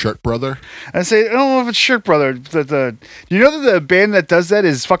 it's Shirt Brother. I say, I don't know if it's Shirt Brother. You know that the band that does that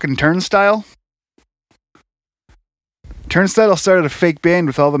is fucking Turnstile? Turnstile started a fake band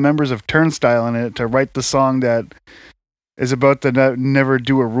with all the members of Turnstile in it to write the song that is about the never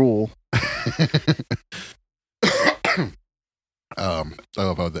do a rule. I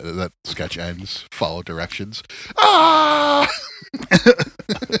love how that sketch ends. Follow directions. Ah!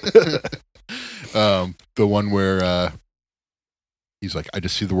 The one where he's like, I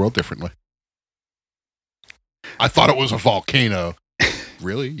just see the world differently. I thought it was a volcano.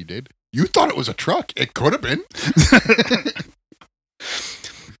 Really? You did? You thought it was a truck? It could have been.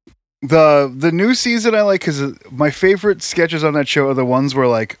 The new season I like because my favorite sketches on that show are the ones where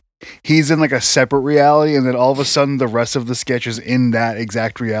like he's in like a separate reality and then all of a sudden the rest of the sketch is in that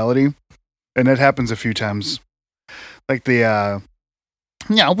exact reality. And that happens a few times. Like I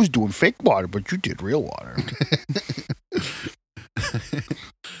was doing fake water, but you did real water.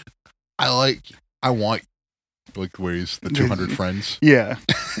 Like where he's the 200 friends. Yeah.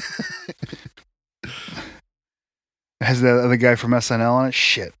 Has the other guy from SNL on it?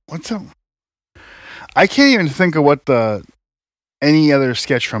 Shit. What's up? I can't even think of what any other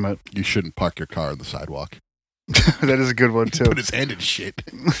sketch from it. You shouldn't park your car on the sidewalk. That is a good one too. Put his hand in shit.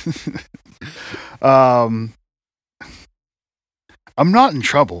 I'm not in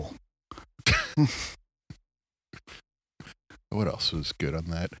trouble. What else was good on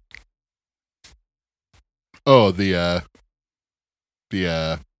that? Oh, the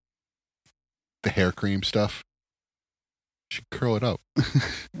hair cream stuff. You should curl it up. You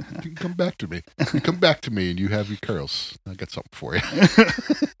can come back to me. You come back to me and you have your curls. I got something for you.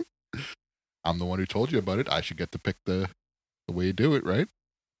 I'm the one who told you about it. I should get to pick the way you do it, right?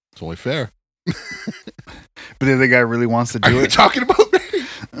 It's only fair. But the other guy really wants to do Are you it. talking about me?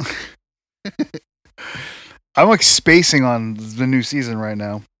 I'm like spacing on the new season right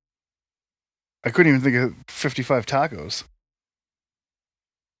now. I couldn't even think of 55 tacos.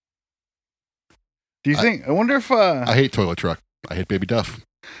 Do you think? I wonder if. I hate Toilet Truck. I hate Baby Duff.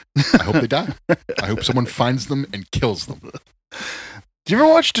 I hope they die. I hope someone finds them and kills them. Do you ever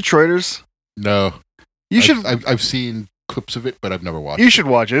watch Detroiters? No. You should. I've seen clips of it, but I've never watched You it. should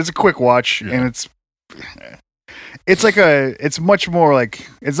watch it. It's a quick watch, Yeah. and it's like it's much more like,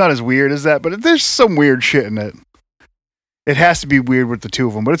 it's not as weird as that, but there's some weird shit in it. It has to be weird with the two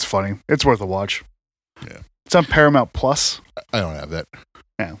of them, but it's funny. It's worth a watch. Yeah. It's on Paramount Plus. I don't have that.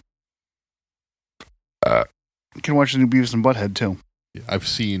 Yeah. You can watch the new Beavis and Butthead too. Yeah, I've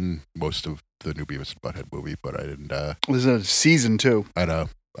seen most of the new Beavis and Butthead movie, but I didn't. There's a season too. I know.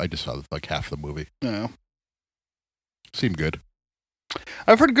 I just saw like half the movie. Yeah. Seemed good.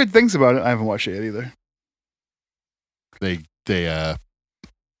 I've heard good things about it. I haven't watched it yet either. They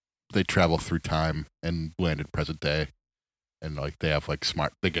travel through time and land in present day, and like they have like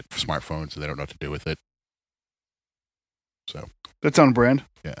they get smartphones and they don't know what to do with it. So That's on brand.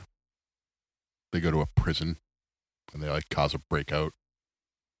 they go to a prison and they like cause a breakout.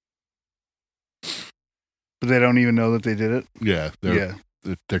 But they don't even know that they did it. Yeah, Yeah.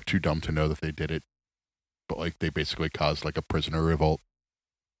 they're too dumb to know that they did it, but like they basically caused like a prisoner revolt.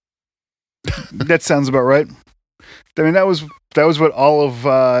 That sounds about right. I mean, that was what all of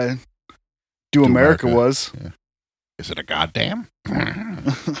Do America was. Yeah. Is it a goddamn? I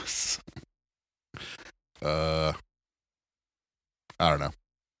don't know.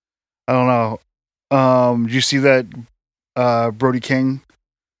 I don't know. Did you see that Brody King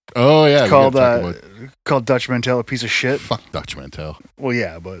Oh yeah, called Dutch Mantel a piece of shit? fuck Dutch Mantel. Well,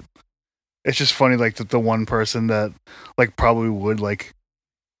 yeah, but it's just funny, like that the one person that like probably would like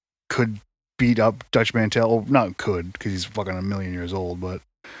could beat up Dutch Mantel. Well, not could, because he's fucking a million years old, but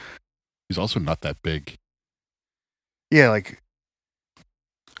He's also not that big. yeah, like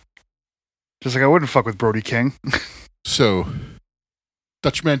just like I wouldn't fuck with Brody King. So,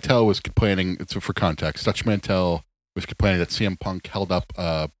 Dutch Mantel was complaining. It's for context. Dutch Mantel was complaining that CM Punk held up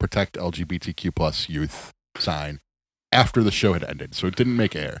a "Protect LGBTQ plus Youth" sign after the show had ended, so it didn't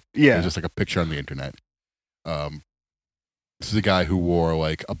make air. It Yeah, was just like a picture on the internet. This is a guy who wore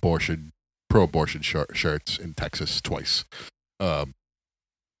like pro-abortion shirts in Texas twice.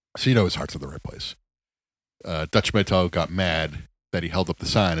 So you know his heart's in the right place. Dutch Mantel got mad that he held up the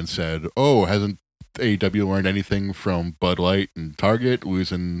sign and said, "Oh, hasn't AEW learned anything from Bud Light and Target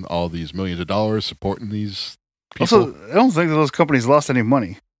losing all these millions of dollars supporting these people?" also, I don't think that those companies lost any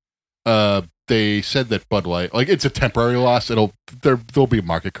money. They said that Bud Light, like, it's a temporary loss. There'll be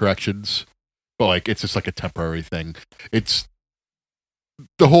market corrections, but like it's just like a temporary thing. It's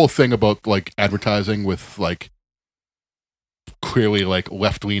the whole thing about like advertising with like clearly like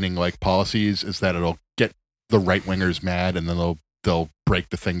left-leaning like policies is that it'll get the right wingers mad, and then they'll break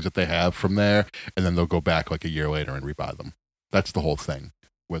the things that they have from there, and then they'll go back like a year later and rebuy them. That's the whole thing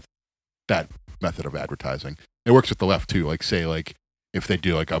with that method of advertising. It works with the left too. Like say like if they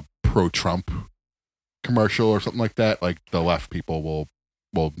do like a pro-Trump commercial or something like that, like the left people will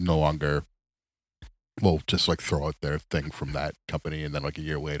no longer will just like throw out their thing from that company, and then like a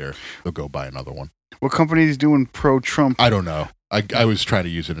year later they'll go buy another one. What company is doing pro-Trump? I don't know. I was trying to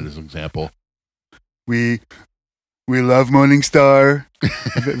use it as an example. We love Morningstar,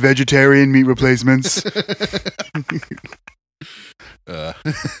 vegetarian meat replacements.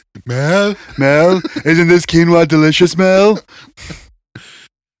 Mel? Mel, isn't this quinoa delicious, Mel?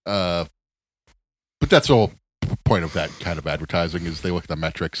 But that's the whole point of that kind of advertising is they look at the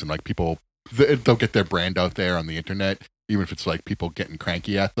metrics and like people, they'll get their brand out there on the internet, even if it's like people getting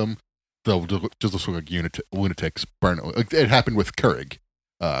cranky at them. They'll just look like lunatics burn. Like it happened with Keurig.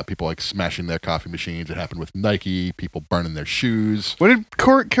 People like smashing their coffee machines. It happened with Nike. People burning their shoes. What did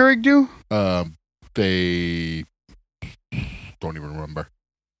Keurig do? They don't even remember.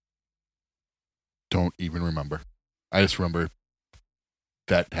 Don't even remember. I just remember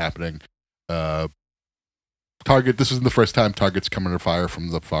that happening. Target, this isn't the first time Target's come under fire from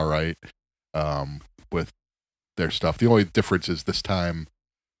the far right with their stuff. The only difference is this time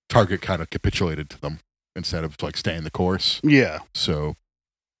Target kind of capitulated to them instead of like staying the course. Yeah. So,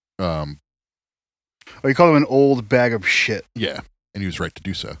 you call him an old bag of shit. yeah, and he was right to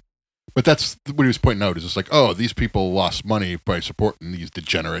do so. But that's what he was pointing out, is just like, oh, these people lost money by supporting these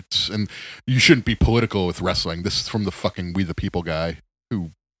degenerates, and you shouldn't be political with wrestling. This is from the fucking We the People guy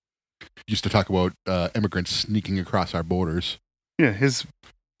who used to talk about immigrants sneaking across our borders. Yeah, his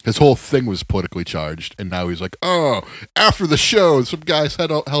whole thing was politically charged, and now he's like, oh, after the show, some guys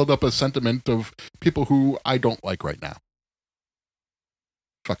held up a sentiment of people who I don't like right now.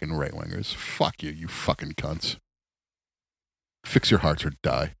 Fucking right-wingers. Fuck you, you fucking cunts. Fix your hearts or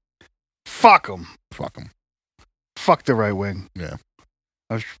die. Fuck them. Fuck them. Fuck the right wing. Yeah.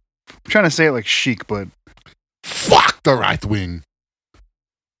 I was trying to say it like chic, but... Fuck the right wing.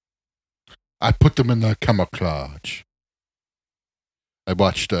 I put them in the camouflage. I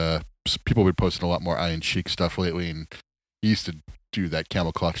watched, people have been posting a lot more Iron Sheik stuff lately, and he used to do that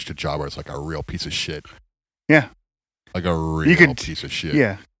camouflage to jobbers like a real piece of shit. Yeah. Like a real piece of shit.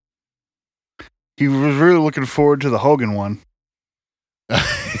 Yeah. He was really looking forward to the Hogan one.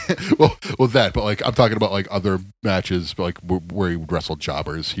 well, that, but like I'm talking about like other matches, like where he would wrestle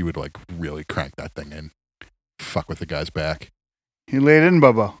jobbers, he would like really crank that thing in, fuck with the guy's back. He laid in,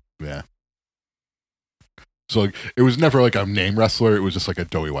 Bubba. Yeah. So like it was never like a name wrestler; it was just like a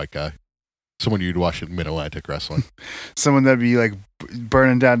doughy white guy, someone you'd watch in Mid Atlantic wrestling. Someone that'd be like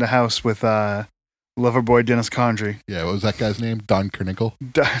burning down the house with Loverboy Dennis Condrey. Yeah, what was that guy's name? Don Kernickel?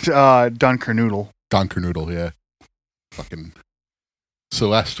 Don Kernoodle. Don Kernoodle, yeah. Fucking.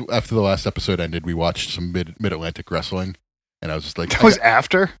 So after the last episode ended, we watched some Mid Atlantic wrestling, and I was just like, that was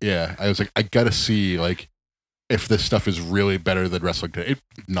after. Yeah, I was like, I gotta see like if this stuff is really better than wrestling today. It's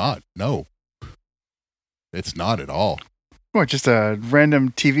not. No, it's not at all. What? Just a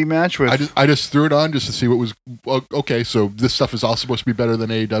random TV match with? I just threw it on just to see what was okay. So this stuff is all supposed to be better than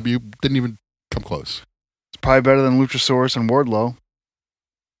AEW. Didn't even come close. It's probably better than Luchasaurus and Wardlow.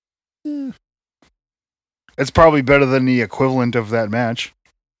 It's probably better than the equivalent of that match.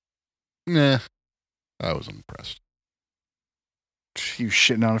 Nah, I wasn't impressed. You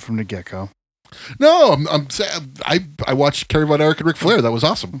shitting on it from the get-go. No, I'm saying I watched Kerry Von Erich and Ric Flair. That was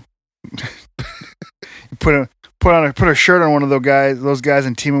awesome. Put a shirt on one of those guys,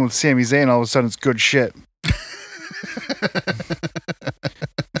 and team him with Sami Zayn. All of a sudden, it's good shit.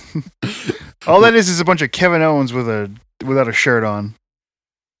 All that is a bunch of Kevin Owens without a shirt on.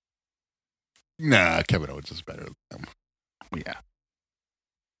 Nah, Kevin Owens is better than him. Yeah.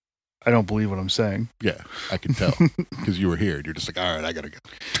 I don't believe what I'm saying. Yeah, I can tell. Because you were here and you're just like, all right, I gotta go.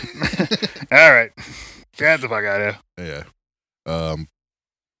 All right. Get the fuck out of here. Yeah.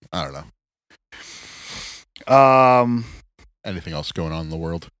 I don't know. Anything else going on in the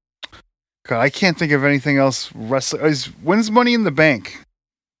world? God, I can't think of anything else. When's Money in the Bank?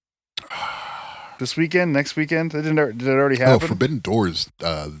 This weekend? Next weekend? Did it already happen? Oh, Forbidden Doors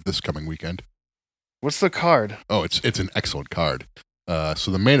this coming weekend. What's the card? Oh, it's an excellent card.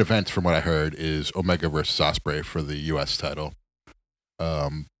 So the main event, from what I heard, is Omega versus Ospreay for the U.S. title.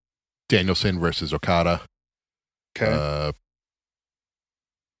 Danielson versus Okada. Okay.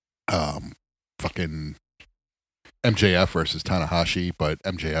 Fucking MJF versus Tanahashi, but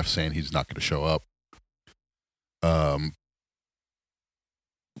MJF saying he's not going to show up.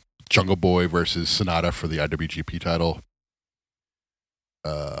 Jungle Boy versus Sonata for the IWGP title.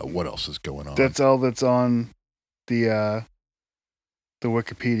 What else is going on? That's all that's on the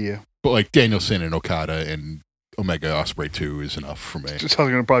Wikipedia. But like Danielson and Okada and Omega Ospreay 2 is enough for me. That's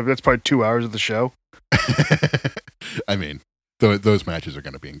probably 2 hours of the show. I mean, those matches are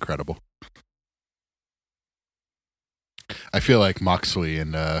going to be incredible. I feel like Moxley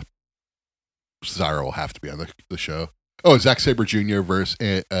and Cesaro will have to be on the show. Oh, Zack Sabre Jr.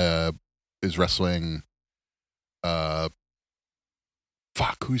 is wrestling.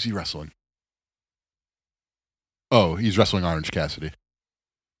 Fuck, who's he wrestling? Oh, he's wrestling Orange Cassidy.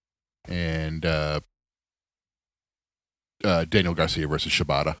 And Daniel Garcia versus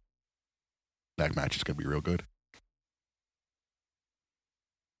Shibata. That match is going to be real good.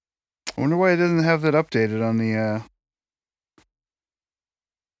 I wonder why it doesn't have that updated on the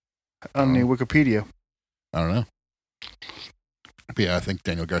Wikipedia. I don't know. But yeah, I think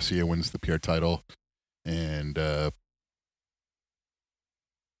Daniel Garcia wins the PR title. And I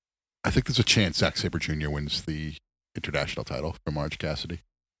think there's a chance Zack Sabre Jr. wins the international title from Orange Cassidy.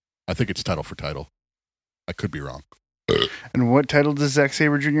 I think it's title for title. I could be wrong. And what title does Zack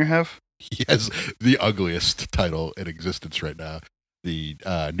Sabre Jr. have? He has the ugliest title in existence right now. The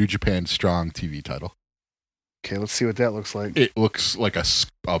New Japan Strong TV title. Okay, let's see what that looks like. It looks like a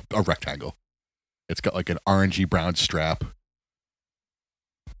rectangle. It's got like an orangey brown strap.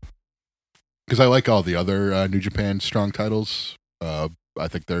 Because I like all the other New Japan Strong titles. I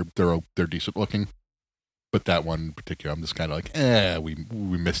think they're decent looking. But that one in particular, I'm just kind of like,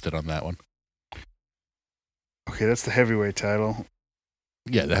 we missed it on that one. Okay, that's the heavyweight title.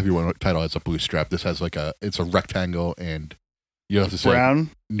 Yeah, the heavyweight title has a blue strap. This has it's a rectangle, and you have to say brown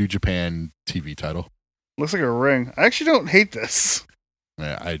New Japan TV title. Looks like a ring. I actually don't hate this.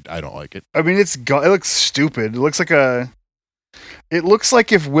 Yeah, I don't like it. I mean, it looks stupid. It looks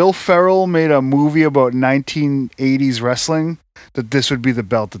like if Will Ferrell made a movie about 1980s wrestling, that this would be the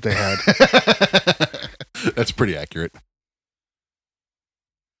belt that they had. That's pretty accurate.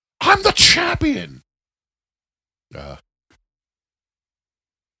 I'm the champion.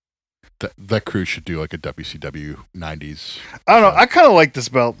 That crew should do like a WCW 90s. I don't know. I kind of like this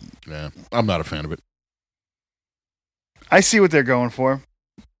belt. Yeah, I'm not a fan of it. I see what they're going for.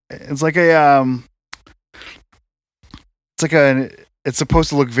 It's like it's supposed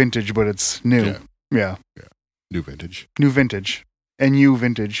to look vintage, but it's new. Yeah. New vintage. New vintage. And you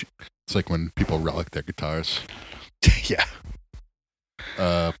vintage. It's like when people relic their guitars. Yeah.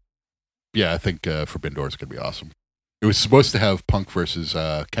 Yeah, I think Forbidden Door is going to be awesome. It was supposed to have Punk versus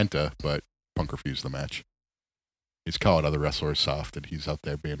Kenta, but Punk refused the match. He's calling other wrestlers soft, and he's out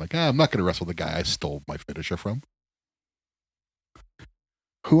there being like, I'm not going to wrestle the guy I stole my finisher from.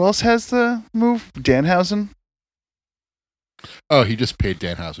 Who else has the move? Danhausen? Oh, he just paid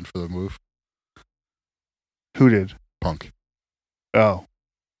Danhausen for the move. Who did? Punk. Oh.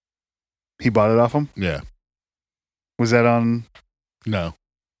 He bought it off him? Yeah. Was that on... No.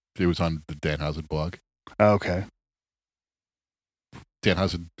 It was on the Danhausen blog. Oh, okay.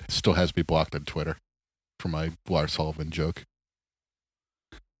 Danhausen still has me blocked on Twitter for my Lars Sullivan joke.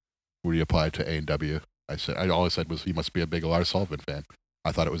 When he applied to A&W, all I said was he must be a big Lars Sullivan fan.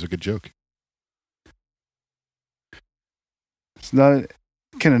 I thought it was a good joke. It's not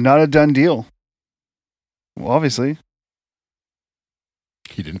a done deal. Well, obviously.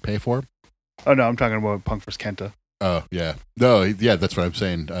 He didn't pay for him? Oh, no, I'm talking about Punk vs. Kenta. Oh, yeah. No, yeah, that's what I'm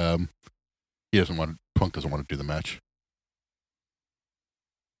saying. Punk doesn't want to do the match.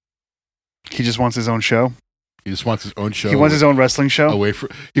 He just wants his own show? He just wants his own show. He wants his own wrestling show?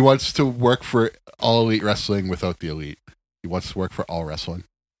 He wants to work for All Elite Wrestling without the Elite. He wants to work for All Wrestling.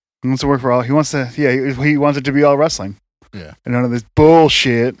 He wants to work for all... He wants it to be all wrestling. Yeah. And none of this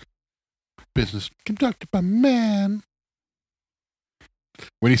bullshit. Business conducted by man.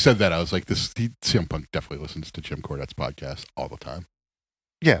 When he said that, I was like, CM Punk definitely listens to Jim Cornette's podcast all the time.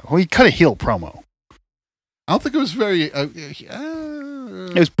 Yeah, well, he cut a heel promo. I don't think it was very...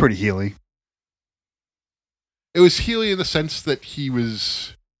 it was pretty heely. It was heely in the sense that he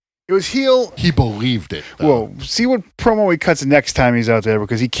was... It was heel... He believed it, though. Well, see what promo he cuts next time he's out there,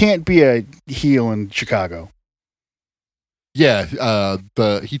 because he can't be a heel in Chicago. Yeah,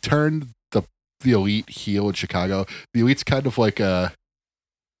 he turned the Elite heel in Chicago. The Elite's kind of like the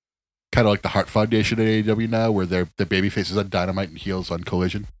Heart Foundation at AEW now, where they're the baby faces on Dynamite and heels on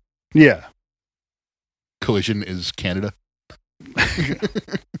Collision. Yeah. Collision is Canada.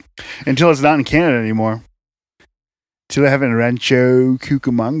 Until it's not in Canada anymore. Until they have it in Rancho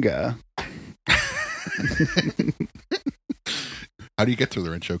Cucamonga. How do you get through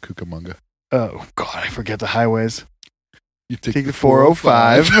the Rancho Cucamonga? Oh, God, I forget the highways. You take the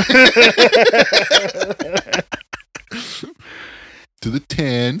 405. To the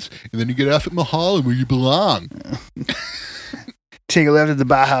 10s, and then you get off at Mulholland where you belong. Take a left at the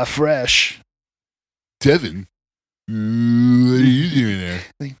Baja Fresh. Devin, what are you doing there?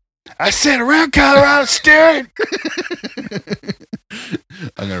 I said around Colorado State.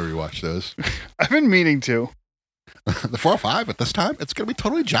 I'm going to rewatch those. I've been meaning to. The 405 at this time, it's going to be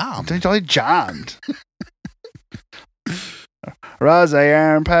totally jammed. Totally jammed. Rose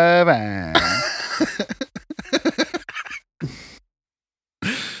Iron Pie.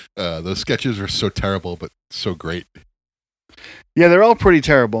 Those sketches are so terrible, but so great. Yeah, they're all pretty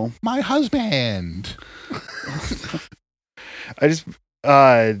terrible. My husband. I just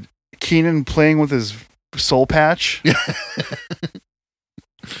Keenan playing with his soul patch.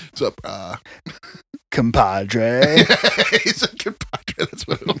 What's up, compadre? He's a compadre. That's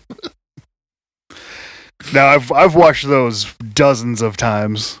what. Now I've watched those dozens of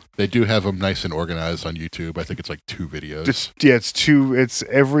times. They do have them nice and organized on YouTube. I think it's like 2 videos. It's 2. It's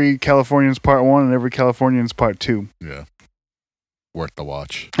every Californian's part 1 and every Californian's part 2. Yeah. worth the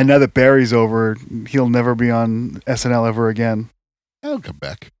watch. And now that Barry's over, he'll never be on SNL ever again. I'll come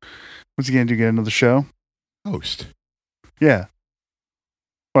back. What's he gonna do? Get another show? Host. Yeah.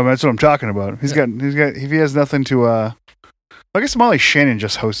 Well, that's what I'm talking about. He's got. If he has nothing to. I guess Molly Shannon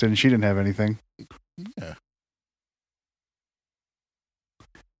just hosted, and she didn't have anything. Yeah.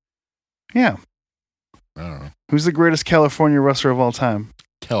 Yeah. I don't know. Who's the greatest California wrestler of all time?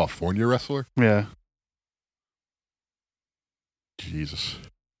 California wrestler? Yeah. Jesus.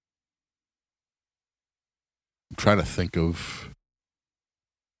 I'm trying to think of.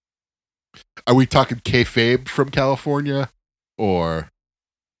 Are we talking kayfabe from California, or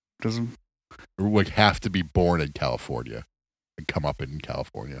Doesn't. like have to be born in California and come up in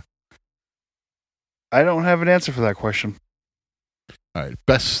California? I don't have an answer for that question. All right,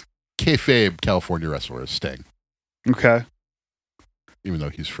 best kayfabe California wrestler is Sting, Okay. even though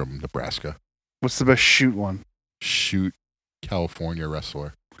he's from Nebraska. What's the best shoot one? Shoot, California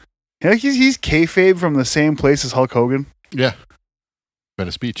wrestler. Yeah, he's kayfabe from the same place as Hulk Hogan. Yeah,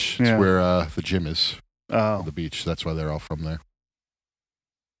 Venice Beach. It's Yeah. where the gym is. Oh, The beach. That's why they're all from there.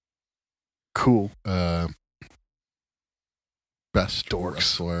 cool. Best Dorks.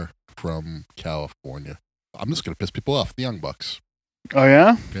 wrestler from California. I'm just gonna piss people off. The Young Bucks. Oh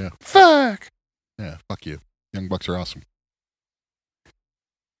yeah. Yeah. Fuck. Yeah, fuck you. Young Bucks are awesome.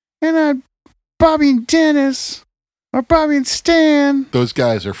 And Bobby and Dennis, or Bobby and Stan. Those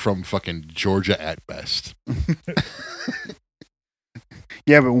guys are from fucking Georgia at best.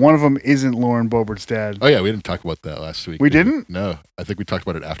 Yeah, but one of them isn't Lauren Boebert's dad. Oh yeah, we didn't talk about that last week. We did didn't? No, I think we talked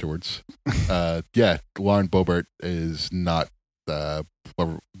about it afterwards. Yeah, Lauren Boebert is not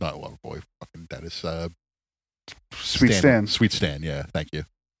Loverboy. Fucking that is Sweet Stan. Sweet Stan. Yeah, thank you.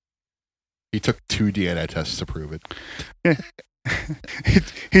 He took 2 DNA tests to prove it.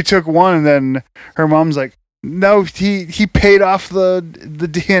 he took one, and then her mom's like, "No, he paid off the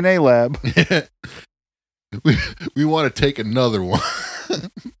DNA lab." we want to take another one.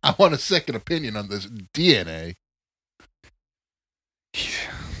 I want a second opinion on this DNA.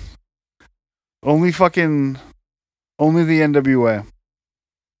 Only the NWA.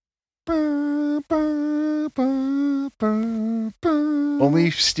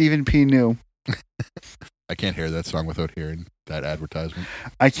 Only Stephen P. knew. I can't hear that song without hearing that advertisement.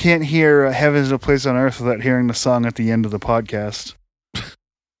 I can't hear "Heaven is a Place on Earth" without hearing the song at the end of the podcast.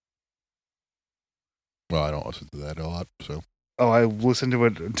 Well, I don't listen to that a lot, so Oh, I listen to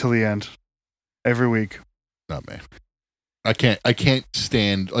it until the end every week. not me. I can't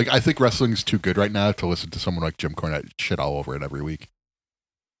stand, like, I think wrestling's too good right now to listen to someone like Jim Cornette shit all over it every week.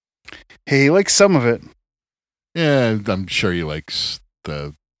 Hey, he likes some of it. Yeah, I'm sure he likes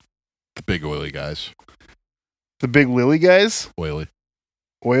the big oily guys. The big Lily guys, Oily.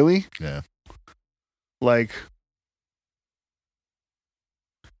 oily. Yeah. Like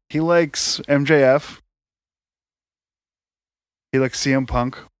he likes MJF. He likes CM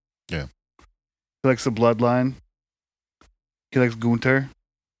Punk. Yeah. He likes the Bloodline. He likes Gunther.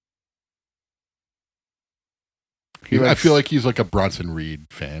 He I likes- feel like he's like a Bronson Reed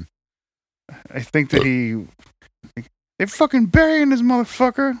fan. I think that they're fucking burying this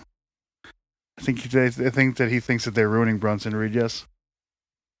motherfucker. I think that he thinks that they're ruining Bronson Reed. Yes.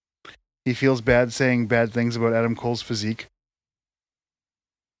 He feels bad saying bad things about Adam Cole's physique.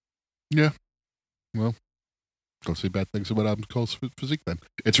 Don't say bad things about Adam Cole's physique then.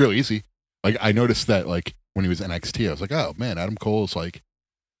 It's real easy. Like, I noticed that, like, when he was NXT, I was like, oh, man, Adam Cole's, like,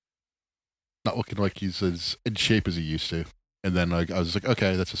 not looking like he's as in shape as he used to. And then, like, I was like,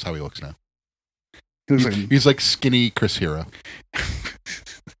 okay, that's just how he looks now. He looks like, He's like skinny Chris Hero.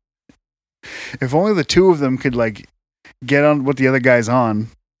 if only the two of them could like get on what the other guy's on,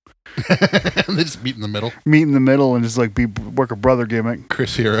 And they just meet in the middle. meet in the middle, and just like work a brother gimmick.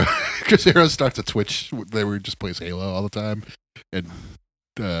 Chris Hero. Chris Hero starts a Twitch. They were just plays Halo all the time. And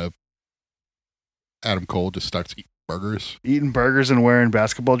Adam Cole just starts eating burgers. Eating burgers and wearing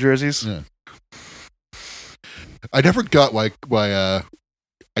basketball jerseys. Yeah. I never got why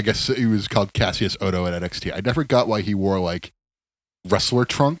I guess he was called Cassius Ohno at NXT. I never got why he wore like wrestler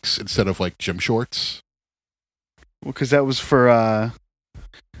trunks instead of like gym shorts. Well, because that was for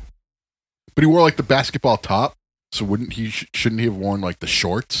But he wore like the basketball top. So shouldn't he have worn like the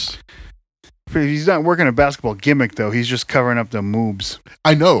shorts? he's not working a basketball gimmick though. He's just covering up the moobs.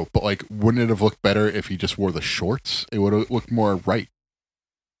 I know, but like, wouldn't it have looked better if he just wore the shorts? It would have looked more right.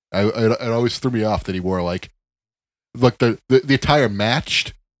 It always threw me off that he wore like the attire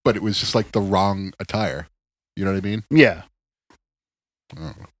matched, but it was just like the wrong attire. You know what I mean? Yeah. I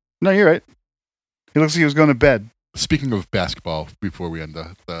don't know. No, you're right. He looks like he was going to bed. Speaking of basketball, before we end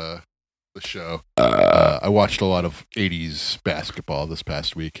the the show. I watched a lot of 80s basketball this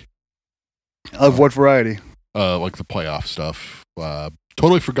past week. Of what variety? Like the playoff stuff.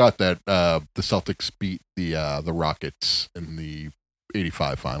 Totally forgot that the Celtics beat the Rockets in the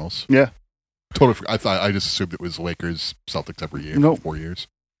 85 finals. Yeah. Totally. I just assumed it was Lakers Celtics every year Nope. for 4 years.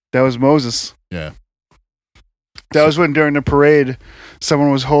 That was Moses. Yeah. That was when during the parade,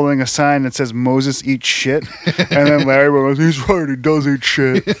 someone was holding a sign that says "Moses eats shit," and then Larry goes, "He's right, he does eat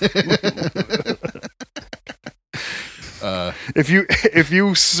shit." If you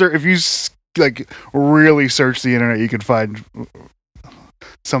like really search the internet, you could find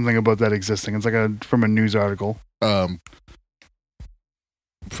something about that existing. It's like from a news article.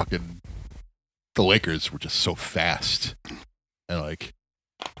 Fucking the Lakers were just so fast, and like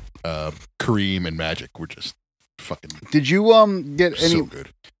Kareem and Magic were just fucking. Did you get any? So good.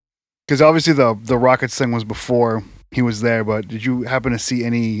 Because obviously the Rockets thing was before he was there, but did you happen to see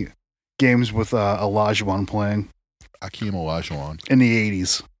any games with Olajuwon playing Hakeem Olajuwon in the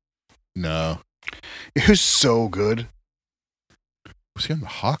 80s? No. It was so good. Was he on the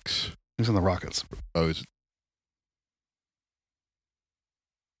Hawks? He was on the Rockets. Oh,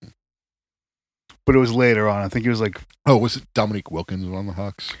 But it was later on. I think he was like. Oh, was it Dominique Wilkins on the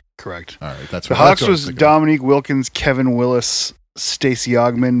Hawks? Correct. All right, that's the what, Hawks that's what was Dominique Wilkins, Kevin Willis, Stacey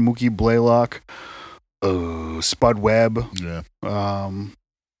Ogman, Mookie Blaylock, Spud Webb. Yeah.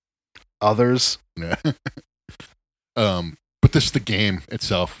 Others. Yeah. But this the game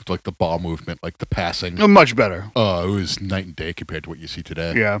itself, like the ball movement, like the passing. Much better. It was night and day compared to what you see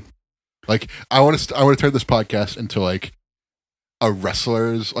today. Yeah. Like I want to turn this podcast into like a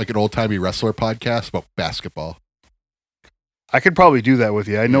wrestler's, like an old timey wrestler podcast about basketball. I could probably do that with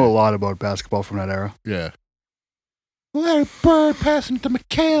you. I know a lot about basketball from that era. Yeah. Larry Bird passing to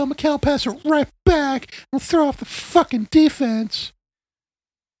McHale. McHale pass it right back and throw off the fucking defense.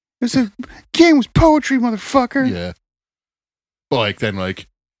 This game was poetry, motherfucker. Yeah. But like then like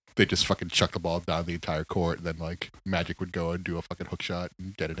they just fucking chuck the ball down the entire court, and then like Magic would go and do a fucking hook shot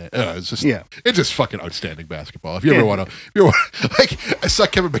and get it in. It's just fucking outstanding basketball. If you ever want to, like I saw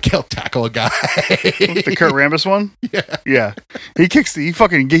Kevin McHale tackle a guy. The Kurt Rambis one? Yeah. Yeah. He gets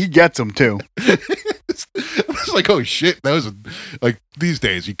him too. I was like, oh shit, that was like these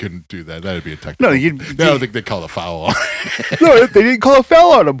days you couldn't do that. That'd be a technical. No, I don't think they'd call a foul on. No, they didn't call a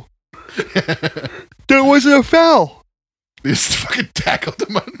foul on him. There wasn't a foul. They just fucking tackled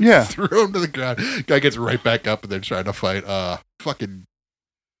him and threw him to the ground. Guy gets right back up and they're trying to fight. Fucking,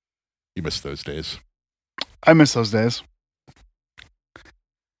 you miss those days. I miss those days.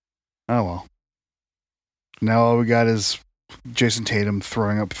 Oh well. Now all we got is Jason Tatum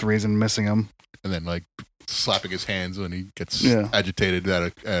throwing up threes and missing them. And then like slapping his hands when he gets agitated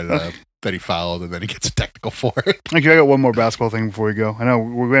that he fouled, and then he gets a technical for it. Okay, I got one more basketball thing before we go. I know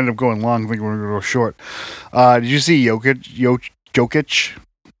we're going to end up going long. I think we're going to go short. Did you see Jokic?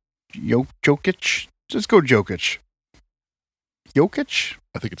 Let's go Jokic. Jokic?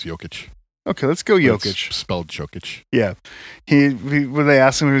 I think it's Jokic. Okay, let's go Jokic. It's spelled Jokic. Yeah. When they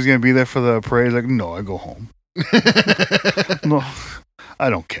asked him if he was going to be there for the parade, he's like, no, I go home. No, I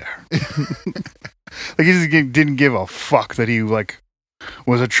don't care. Like he just didn't give a fuck that he like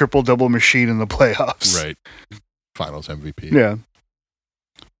was a triple-double machine in the playoffs. Right. Finals MVP. Yeah.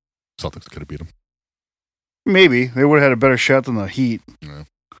 Celtics could have beat him. Maybe. They would have had a better shot than the Heat. Yeah.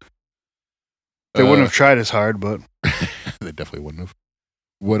 They wouldn't have tried as hard, but... They definitely wouldn't have.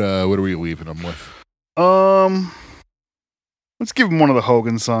 What are we leaving them with? Let's give him one of the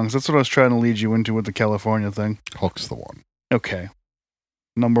Hogan songs. That's what I was trying to lead you into with the California thing. Hulk's the one. Okay.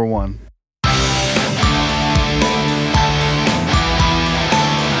 Number 1.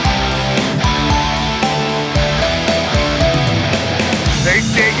 They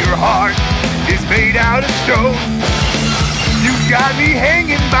say your heart is made out of stone. You got me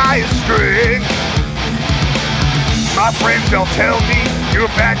hanging by a string. My friends, they'll tell me you're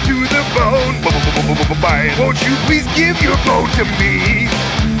bad to the bone. Won't you please give your bone to me?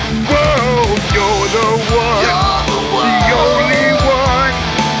 Whoa, you're the one. The only one.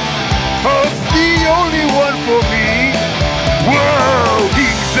 Oh, the only one for me. Whoa,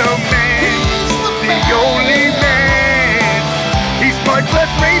 he's the man. The only man. He's much less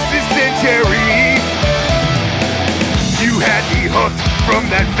racist than Terry. You had me hooked from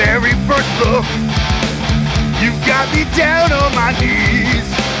that very first look. You got me down on my knees.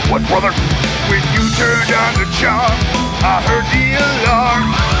 What, brother? When you turned on the charm, I heard the alarm.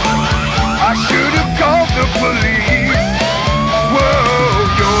 I should have called the police. Whoa,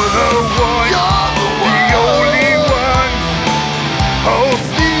 you're the one. The only one. Hope's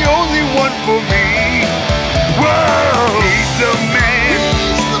the only one for me. Whoa, he's the man.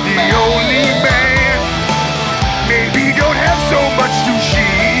 The only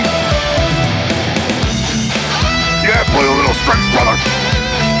strength, brother.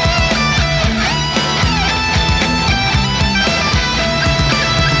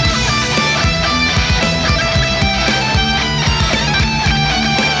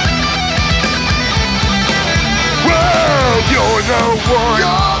 Whoa, you're the one,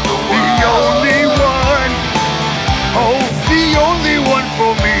 the only one. Oh, the only one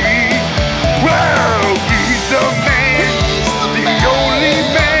for me. Whoa, he's the man, the only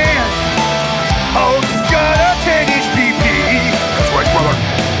man. Hulk's got a 10 HPP. That's right, brother.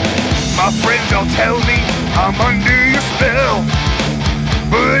 My friends all tell me I'm under your spell,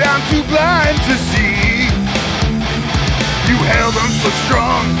 but I'm too blind to see. You held on so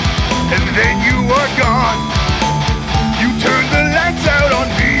strong, and then you